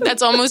made,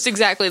 that's almost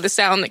exactly the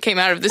sound that came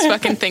out of this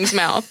fucking thing's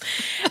mouth.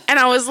 And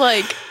I was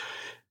like,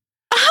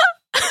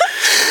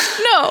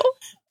 no,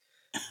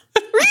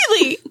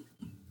 really?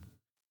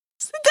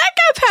 That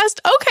guy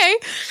passed. Okay.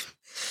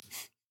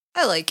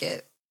 I like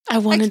it. I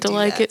wanted to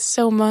like it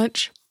so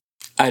much.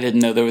 I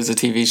didn't know there was a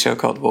TV show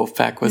called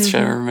Wolfpack with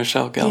Sarah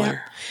Michelle Gellar. Yeah.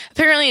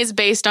 Apparently it's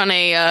based on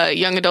a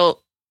young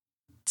adult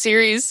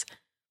series.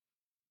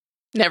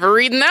 Never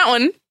reading that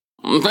one.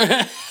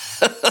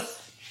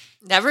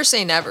 Never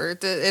say never.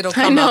 It'll I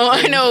come know, up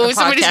I in know. a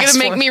Somebody's podcast going to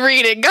make form. me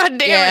read it. God damn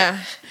it. Yeah.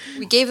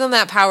 We gave them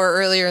that power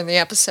earlier in the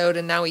episode,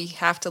 and now we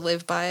have to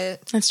live by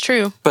it. That's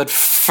true. But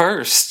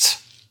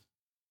first,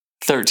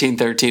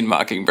 1313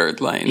 Mockingbird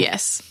Lane.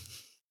 Yes.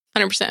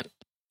 100%.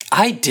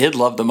 I did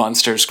love the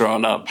monsters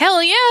growing up.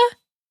 Hell yeah.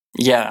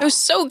 Yeah. It was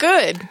so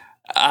good.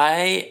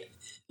 I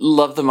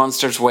love the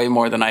monsters way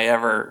more than I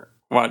ever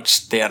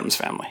watched The Addams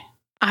Family.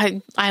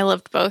 I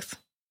loved both.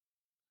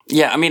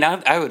 Yeah, I mean,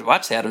 I would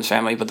watch The Addams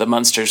Family, but the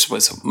monsters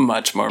was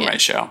much more my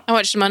show. I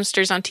watched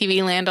Monsters on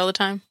TV Land all the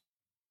time.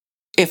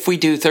 If we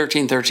do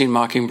 1313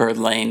 Mockingbird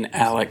Lane,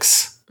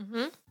 Alex,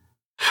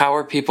 how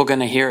are people going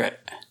to hear it?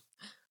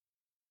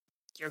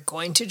 You're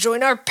going to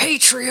join our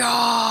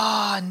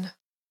Patreon.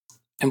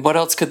 And what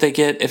else could they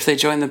get if they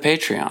join the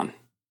Patreon?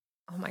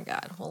 Oh my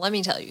God. Well, let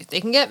me tell you. They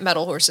can get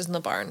metal horses in the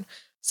barn,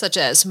 such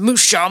as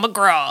Mushaw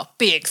McGraw,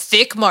 Big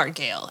Thick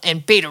Margale,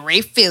 and Beta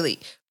Ray Philly,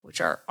 which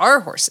are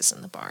our horses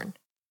in the barn.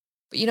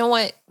 But you know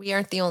what? We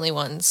aren't the only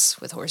ones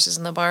with horses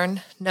in the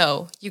barn.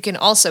 No, you can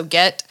also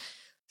get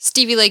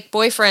Stevie Lake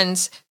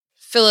Boyfriend's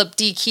Philip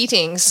D.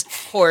 Keating's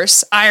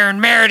horse, Iron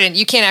Meriden.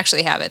 You can't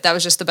actually have it. That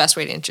was just the best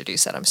way to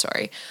introduce it. I'm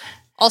sorry.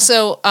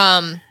 Also,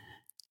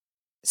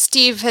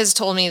 Steve has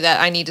told me that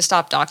I need to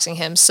stop doxing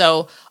him.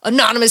 So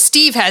Anonymous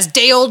Steve has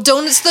Day Old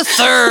Donuts the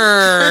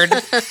Third.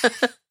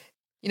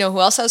 You know who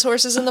else has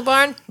horses in the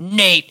barn?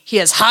 Nate. He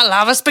has Hot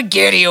Lava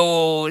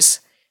SpaghettiOs.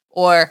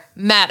 Or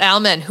Matt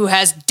Alman, who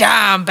has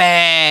Dime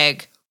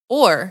Bag.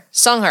 Or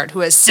Songhart,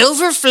 who has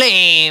Silver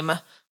Flame.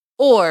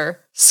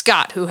 Or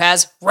Scott, who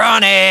has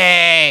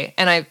Ronnie.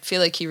 And I feel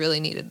like he really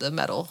needed the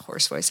metal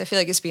horse voice. I feel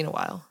like it's been a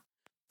while.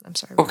 I'm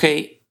sorry.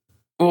 Okay,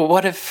 well,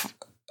 what if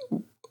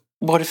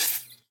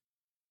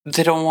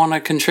they don't want to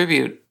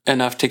contribute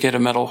enough to get a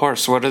metal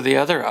horse? What are the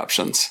other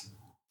options?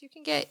 You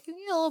can get a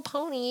little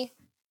pony.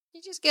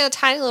 You just get a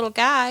tiny little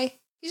guy.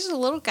 He's just a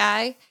little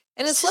guy.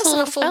 And it's Just less a than a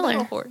little full feller.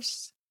 metal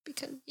horse.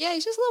 Because, yeah,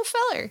 he's just a little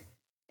feller.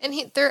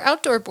 And they're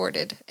outdoor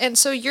boarded. And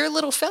so your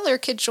little feller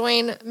could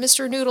join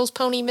Mr. Noodles'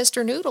 pony,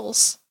 Mr.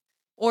 Noodles.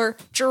 Or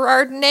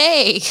Gerard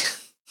Nay.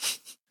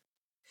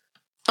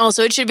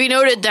 Also, it should be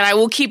noted that I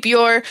will keep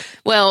but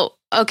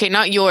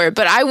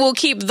I will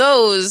keep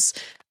those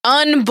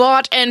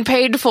unbought and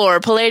paid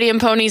for Palladium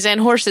ponies and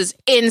horses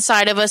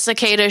inside of a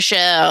cicada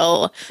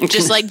shell,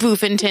 just like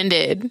Boof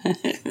intended.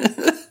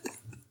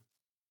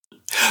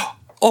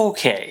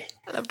 Okay.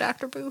 I love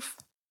Dr. Boof.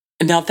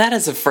 Now that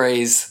is a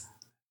phrase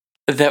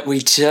that we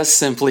just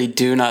simply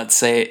do not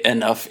say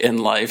enough in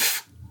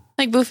life.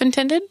 Like Boof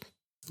intended?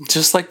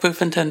 Just like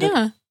Boof intended.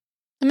 Yeah.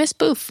 I miss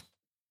Boof.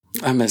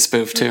 I miss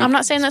Boof too. I'm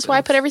not saying that's why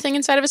I put everything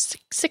inside of a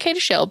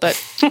cicada shell, but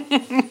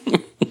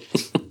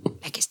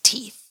Like his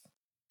teeth.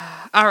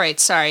 All right,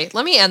 sorry.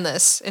 Let me end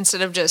this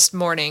instead of just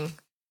mourning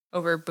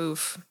over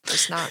Boof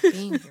just not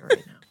being here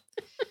right now.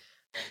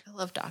 I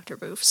love Dr.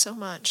 Boof so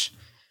much.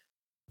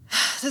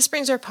 This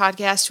brings our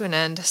podcast to an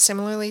end,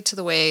 similarly to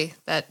the way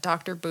that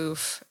Dr.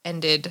 Boof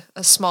ended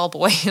a small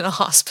boy in a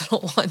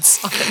hospital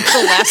once on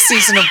the last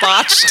season of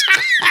Botched.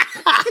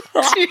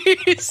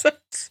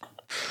 Jesus.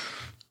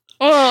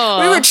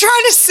 Oh. We were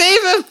trying to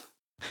save him.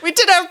 We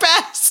did our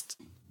best.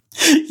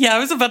 Yeah, I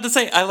was about to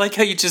say, I like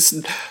how you just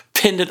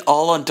pinned it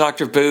all on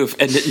Dr. Boof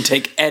and didn't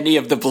take any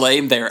of the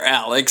blame there,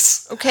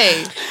 Alex.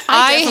 Okay,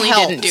 I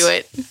definitely didn't do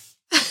it.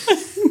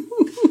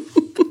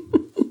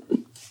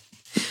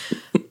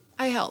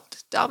 I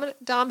helped.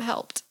 Dom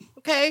helped.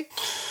 Okay?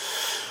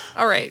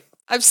 All right.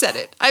 I've said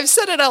it. I've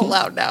said it out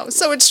loud now.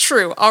 So it's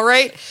true. All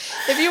right?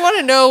 If you want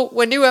to know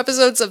when new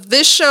episodes of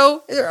this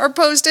show are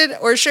posted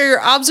or share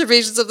your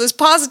observations of this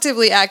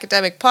positively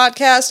academic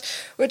podcast,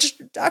 which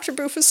Dr.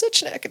 Boof is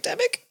such an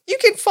academic, you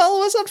can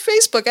follow us on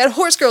Facebook at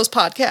Horse Girls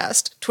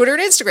Podcast, Twitter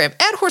and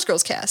Instagram at Horse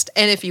Girls Cast.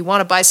 And if you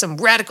want to buy some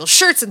radical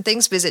shirts and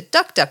things, visit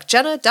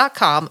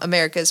duckduckjenna.com,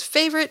 America's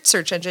favorite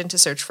search engine to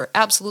search for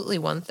absolutely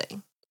one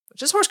thing,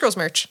 which is Horse Girls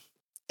merch.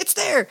 It's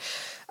there.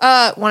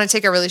 Want to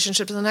take our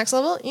relationship to the next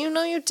level? You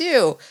know you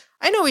do.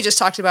 I know we just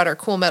talked about our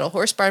cool metal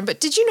horse barn, but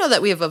did you know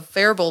that we have a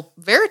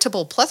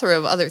veritable plethora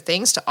of other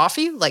things to offer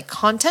you, like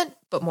content,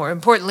 but more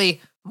importantly,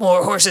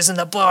 more horses in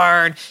the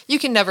barn? You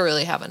can never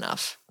really have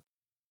enough.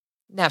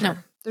 Never. No.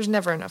 There's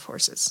never enough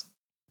horses.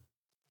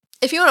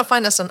 If you want to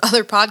find us on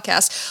other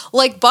podcasts,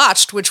 like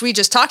Botched, which we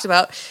just talked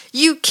about,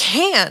 you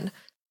can.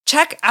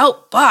 Check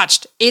out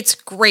Botched. It's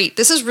great.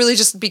 This has really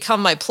just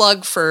become my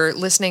plug for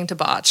listening to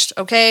Botched,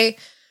 okay?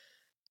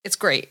 It's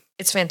great.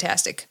 It's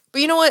fantastic. But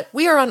you know what?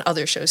 We are on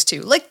other shows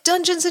too, like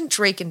Dungeons and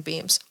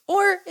Drakenbeams.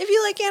 Or if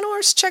you like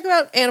Animorphs, check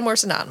out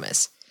Animorphs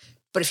Anonymous.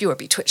 But if you are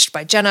betwitched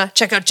by Jenna,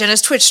 check out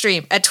Jenna's Twitch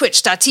stream at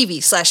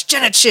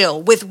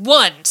twitch.tv/JennaChill with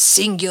one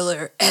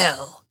singular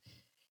L.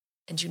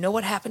 And you know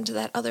what happened to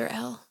that other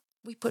L?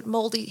 We put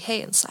moldy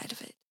hay inside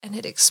of it, and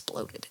it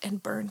exploded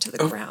and burned to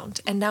the ground.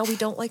 And now we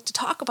don't like to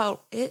talk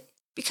about it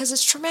because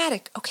it's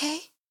traumatic, okay?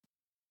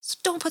 So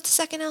don't put the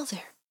second L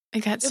there.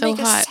 It got It'll so make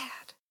us hot.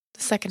 sad.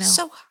 The second L.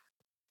 So hot.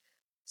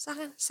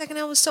 Second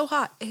L was so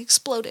hot, it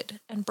exploded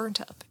and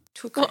burnt up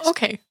to a crisp. Well,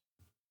 okay.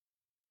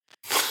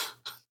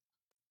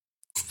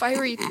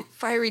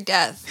 fiery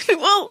death.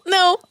 Well,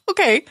 no.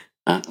 Okay.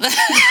 I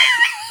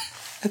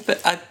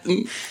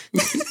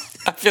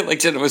feel like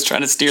Jenna was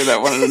trying to steer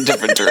that one in a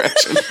different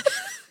direction.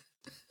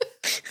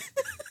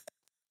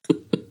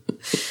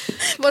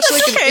 Much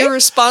like an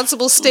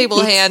irresponsible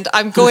stable hand,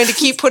 I'm going to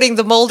keep putting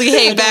the moldy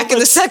hay back in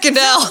the second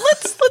L.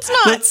 Let's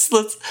not.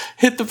 Let's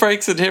hit the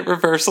brakes and hit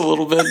reverse a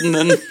little bit, and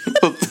then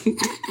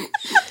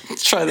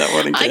let's try that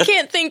one again. I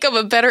can't think of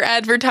a better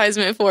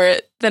advertisement for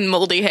it than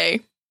moldy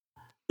hay.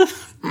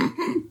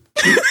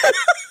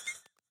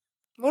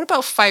 What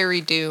about fiery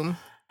doom?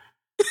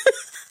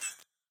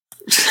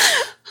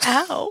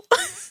 Ow.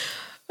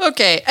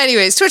 Okay,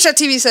 anyways,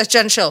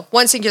 twitch.tv/JenShill,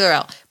 one singular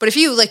L. But if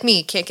you, like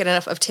me, can't get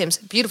enough of Tim's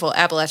beautiful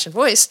Appalachian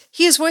voice,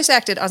 he is voice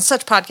acted on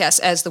such podcasts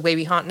as The Way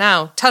We Haunt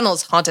Now,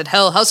 Tunnels, Haunted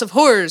Hell, House of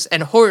Horrors,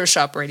 and Horror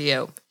Shop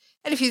Radio.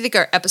 And if you think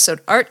our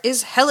episode art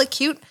is hella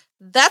cute,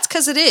 that's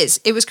because it is.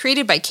 It was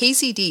created by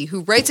KCD,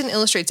 who writes and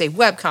illustrates a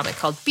webcomic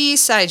called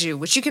Beside You,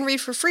 which you can read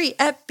for free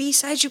at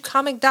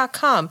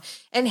besideyoucomic.com.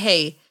 And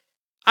hey,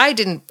 I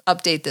didn't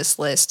update this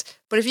list,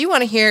 but if you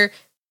want to hear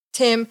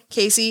Tim,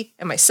 Casey,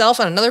 and myself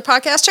on another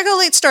podcast, check out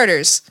Late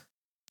Starters.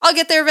 I'll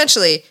get there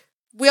eventually.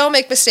 We all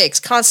make mistakes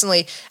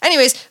constantly.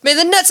 Anyways, may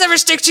the nuts ever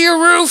stick to your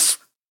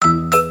roof!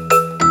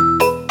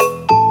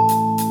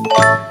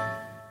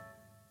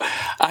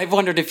 I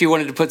wondered if you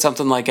wanted to put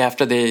something like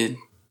after the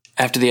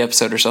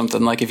episode or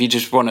something, like if you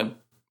just want to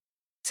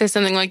say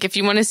something like, if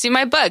you want to see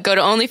my butt, go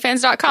to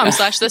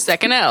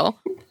onlyfans.com/the2nd L.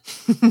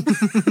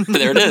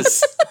 There it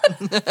is.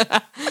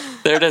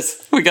 There it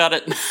is. We got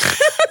it.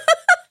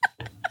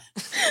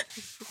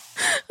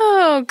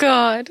 Oh,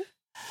 God.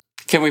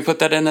 Can we put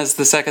that in as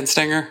the second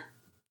stinger?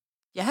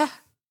 Yeah.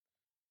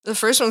 The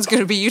first one's going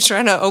to be you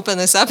trying to open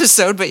this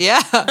episode, but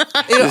yeah.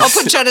 I'll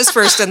put Jenna's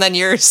first and then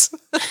yours.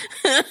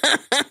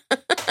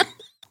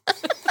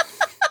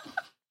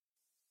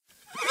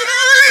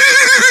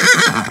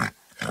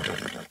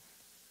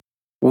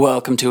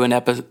 Welcome to an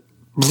episode.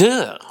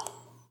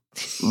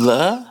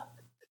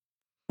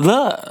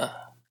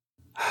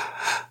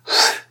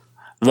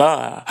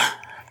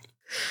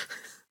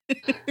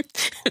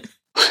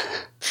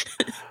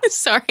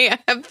 Sorry, I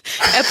have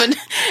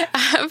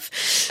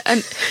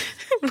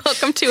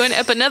welcome to an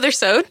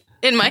episode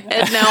in my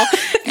head now,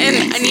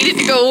 and I need it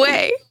to go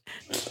away.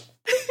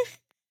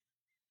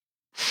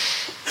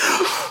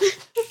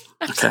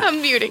 Okay.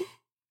 I'm muting.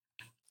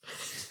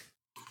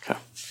 Okay.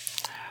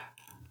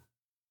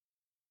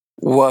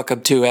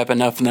 Welcome to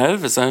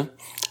episode.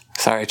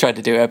 Sorry, I tried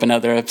to do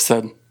another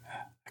episode.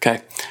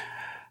 Okay.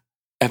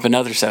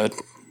 Episode.